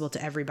accessible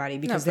to everybody,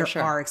 because there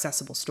are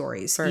accessible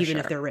stories, even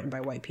if they're written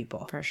by white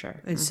people. For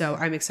sure. And so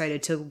I'm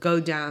excited to go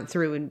down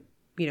through and,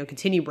 you know,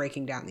 continue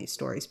breaking down these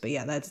stories. But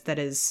yeah, that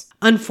is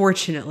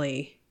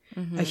unfortunately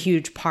a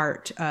huge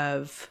part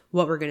of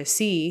what we're going to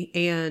see.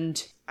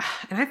 And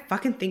I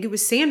fucking think it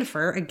was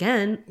Sandifer,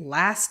 again,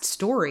 last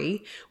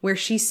story, where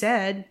she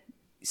said,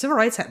 civil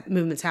rights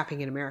movement's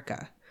happening in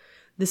America.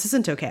 This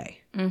isn't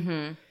okay.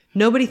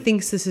 Nobody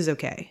thinks this is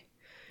okay.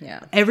 Yeah.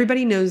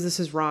 Everybody knows this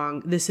is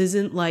wrong. This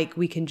isn't like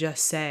we can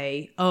just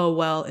say, oh,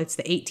 well, it's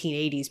the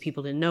 1880s.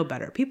 People didn't know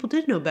better. People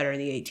did know better in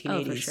the 1880s.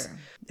 Oh, for sure.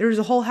 There was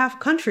a whole half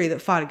country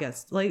that fought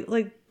against,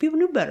 like people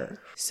knew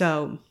better.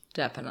 So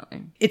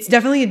definitely. It's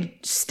definitely a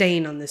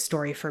stain on this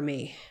story for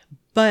me.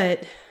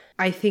 But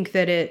I think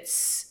that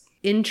it's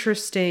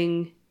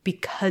interesting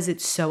because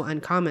it's so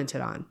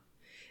uncommented on,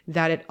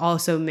 that it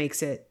also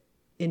makes it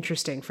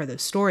interesting for the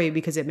story,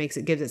 because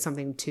gives it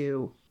something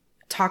to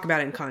talk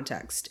about in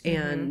context,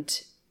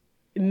 and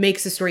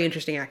makes the story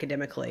interesting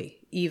academically,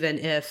 even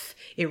if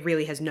it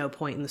really has no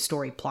point in the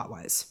story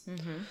plot-wise.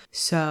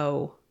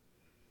 So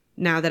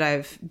now that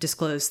I've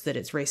disclosed that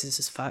it's racist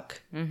as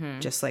fuck,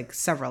 just like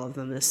several of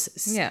them this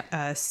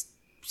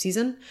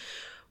season,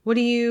 what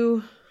do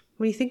you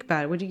think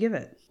about it? What do you give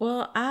it?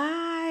 Well,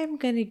 I'm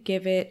going to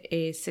give it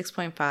a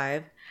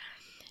 6.5.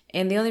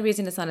 And the only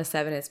reason it's not a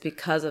 7 is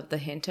because of the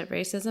hint of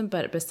racism.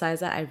 But besides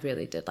that, I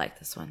really did like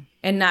this one.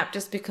 And not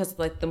just because of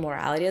like the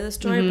morality of the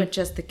story, but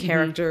just the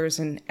characters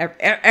and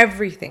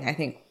everything, I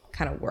think,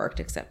 kind of worked,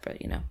 except for,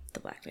 the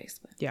blackface.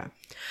 But. Yeah,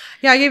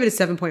 I gave it a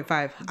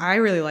 7.5. I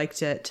really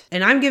liked it.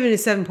 And I'm giving it a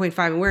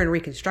 7.5, and we're in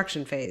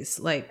reconstruction phase.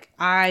 Like,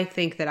 I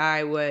think that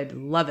I would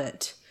love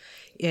it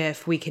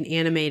if we can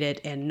animate it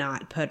and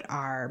not put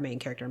our main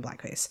character in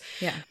blackface.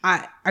 Yeah.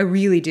 I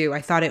really do. I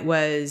thought it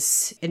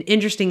was an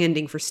interesting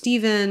ending for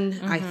Steven.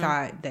 I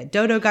thought that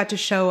Dodo got to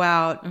show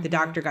out. The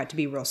doctor got to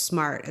be real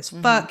smart as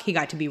fuck. He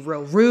got to be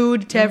real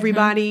rude to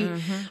everybody.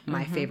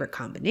 My favorite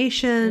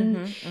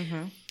combination.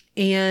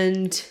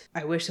 And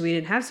I wish that we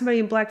didn't have somebody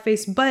in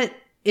blackface, but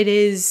it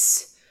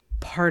is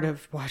part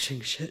of watching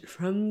shit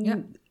from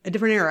a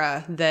different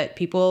era that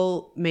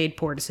people made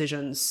poor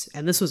decisions,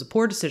 and this was a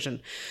poor decision.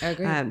 I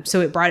agree.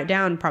 So it brought it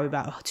down probably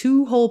about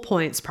 2 whole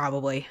points,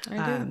 probably.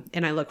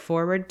 And I look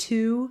forward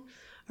to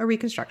a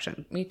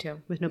reconstruction. Me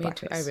too. With no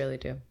blackface. I really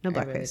do. No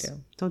blackface. Really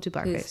do. Don't do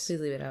blackface.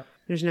 Please leave it out.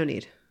 There's no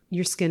need.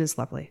 Your skin is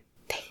lovely.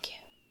 Thank you.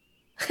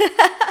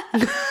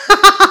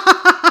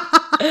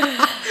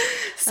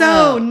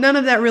 So none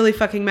of that really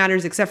fucking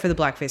matters except for the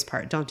blackface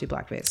part. Don't do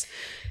blackface.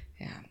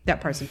 Yeah.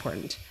 That part's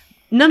important.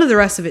 None of the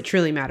rest of it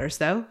truly matters,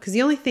 though, because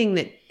the only thing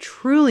that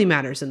truly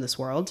matters in this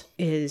world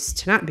is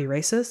to not be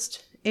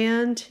racist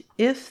and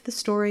if the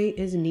story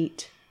is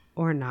neat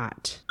or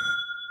not.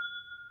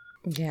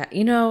 Yeah,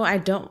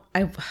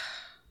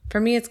 for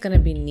me, it's going to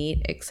be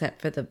neat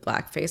except for the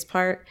blackface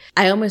part.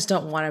 I almost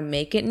don't want to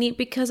make it neat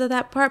because of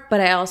that part, but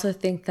I also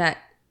think that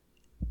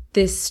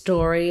this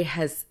story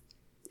has,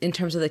 in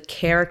terms of the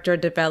character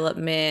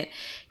development,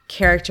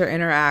 character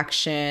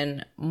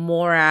interaction,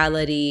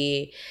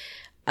 morality,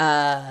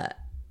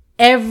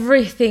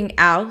 everything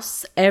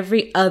else,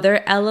 every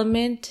other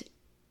element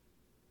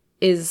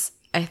is,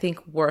 I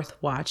think, worth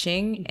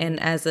watching. And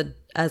as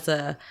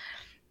a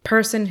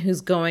person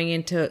who's going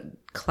into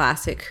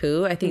classic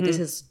Who, I think this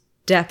is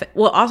definitely,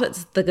 well, also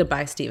it's the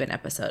Goodbye Steven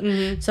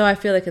episode. So I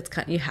feel like it's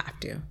you have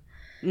to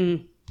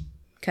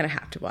kind of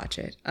have to watch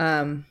it.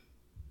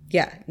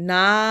 Yeah,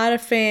 not a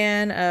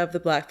fan of the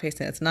blackface,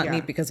 and it's not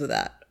neat because of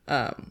that.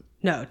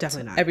 No,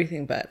 definitely not.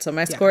 Everything but. So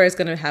my score is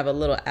going to have a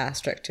little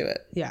asterisk to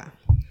it. Yeah.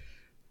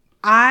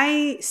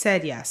 I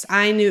said yes.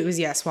 I knew it was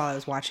yes while I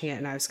was watching it,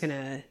 and I was going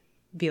to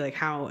be like,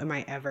 how am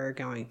I ever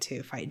going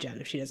to fight Jen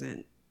if she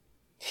doesn't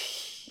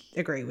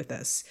agree with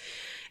this?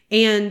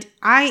 And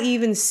I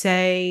even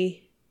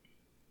say,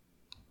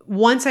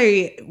 once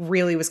I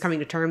really was coming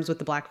to terms with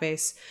the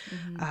blackface,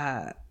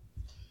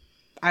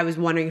 I was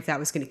wondering if that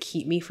was going to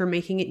keep me from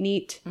making it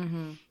neat.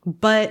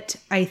 But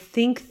I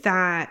think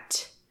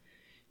that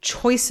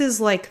choices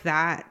like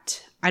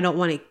that, I don't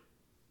want to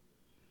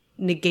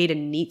negate a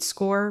neat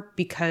score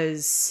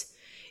because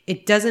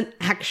it doesn't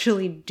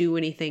actually do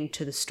anything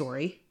to the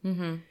story.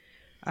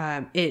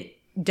 It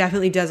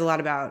definitely does a lot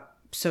about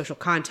social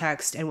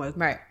context and what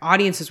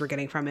audiences were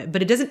getting from it,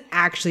 but it doesn't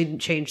actually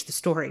change the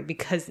story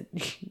because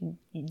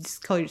this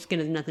color of your skin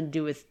has nothing to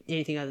do with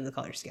anything other than the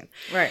color of skin.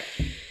 Right.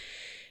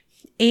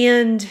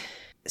 And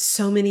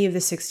so many of the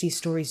 60s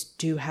stories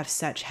do have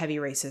such heavy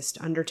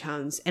racist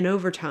undertones and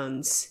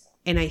overtones.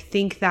 And I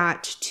think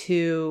that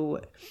too,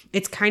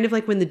 it's kind of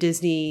like when the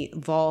Disney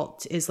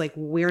Vault is like,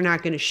 we're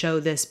not going to show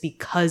this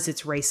because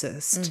it's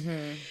racist.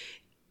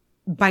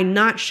 By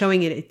not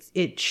showing it,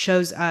 it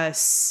shows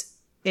us,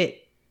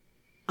 it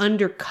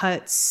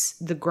undercuts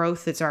the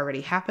growth that's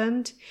already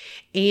happened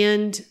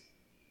and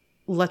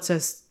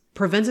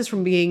prevents us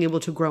from being able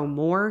to grow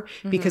more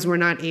because we're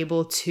not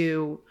able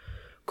to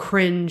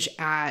cringe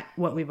at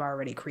what we've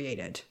already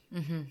created,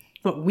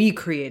 what we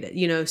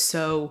created,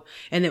 so,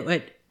 and that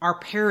what our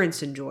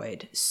parents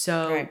enjoyed.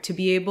 So to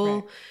be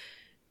able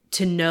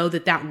to know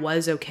that that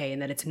was okay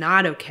and that it's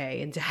not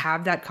okay and to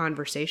have that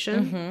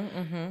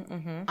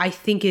conversation, I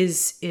think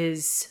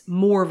is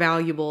more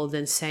valuable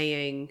than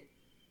saying,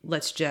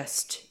 let's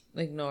just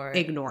ignore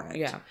it.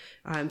 Yeah.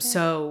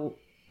 So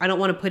I don't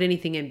want to put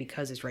anything in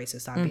because it's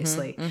racist,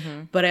 obviously,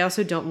 but I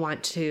also don't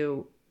want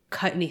to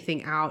cut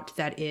anything out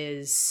that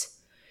is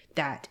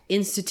that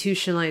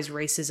institutionalized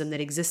racism that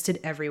existed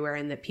everywhere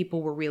and that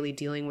people were really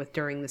dealing with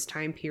during this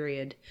time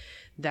period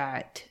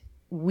that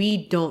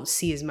we don't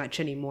see as much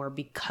anymore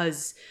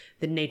because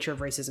the nature of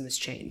racism has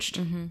changed.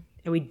 And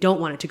we don't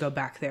want it to go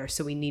back there.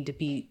 So we need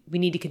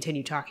to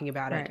continue talking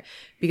about it,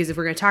 because if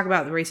we're going to talk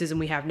about the racism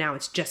we have now,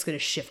 it's just going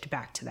to shift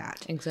back to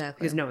that. Exactly.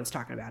 Because no one's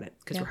talking about it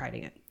because we're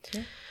hiding it.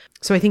 Yeah.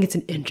 So I think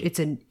it's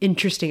an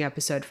interesting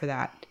episode for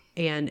that.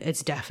 And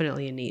it's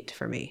definitely a neat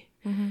for me.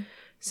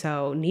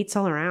 So neats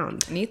all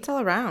around. Neats all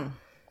around.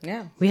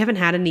 Yeah. We haven't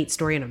had a neat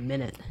story in a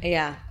minute.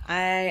 Yeah.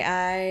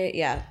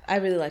 I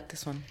really like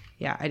this one.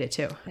 Yeah, I did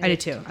too.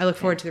 I look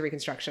forward to the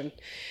reconstruction.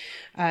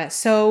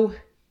 So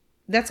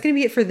that's going to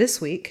be it for this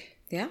week.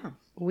 Yeah.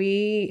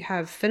 We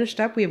have finished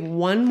up. We have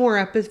one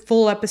more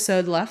full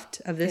episode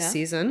left of this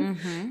season.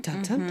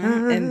 Dun, dun,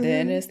 dun. And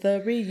then it's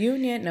the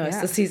reunion. No,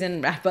 it's the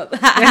season wrap up.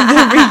 And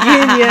the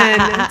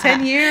reunion.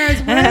 10 years.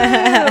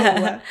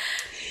 Woo!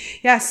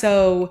 Yeah,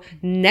 so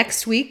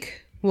next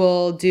week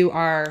we'll do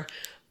our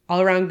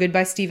all-around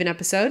Goodbye Steven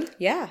episode.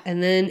 Yeah.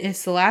 And then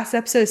it's the last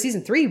episode of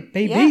season 3,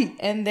 baby. Yeah.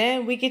 And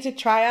then we get to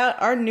try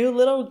out our new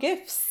little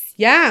gifts.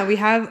 Yeah, we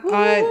have,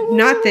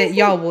 not that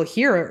y'all will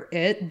hear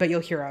it, but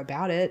you'll hear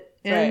about it.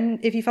 And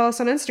if you follow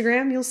us on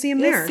Instagram, you'll see him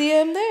there. You'll see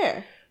him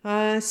there.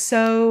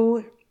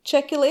 So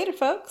check you later,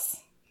 folks.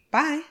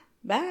 Bye.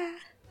 Bye.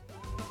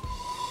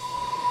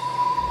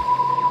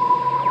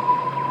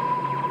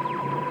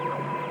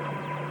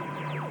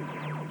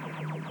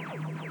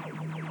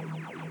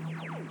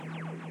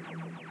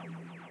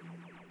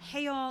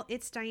 Hey y'all,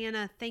 it's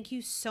Diana. Thank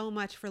you so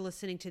much for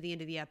listening to the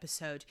end of the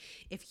episode.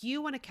 If you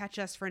want to catch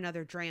us for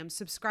another dram,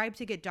 subscribe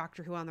to get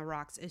Doctor Who on the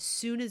Rocks as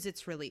soon as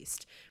it's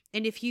released.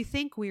 And if you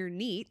think we're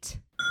neat,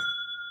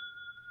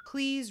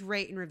 please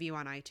rate and review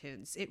on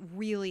iTunes. It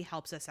really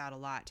helps us out a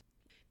lot.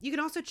 You can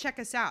also check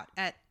us out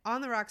at On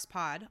The Rocks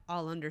Pod,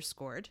 all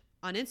underscored,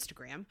 on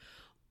Instagram.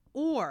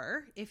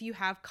 Or if you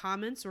have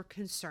comments or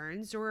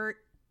concerns or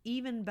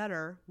even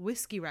better,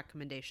 whiskey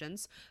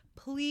recommendations,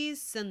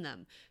 please send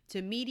them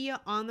to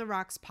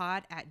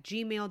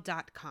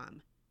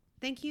mediaontherockspod@gmail.com.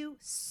 Thank you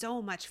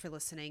so much for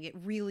listening. It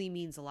really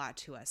means a lot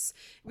to us.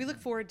 We look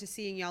forward to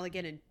seeing y'all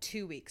again in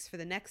 2 weeks for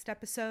the next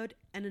episode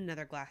and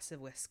another glass of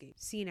whiskey.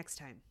 See you next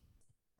time.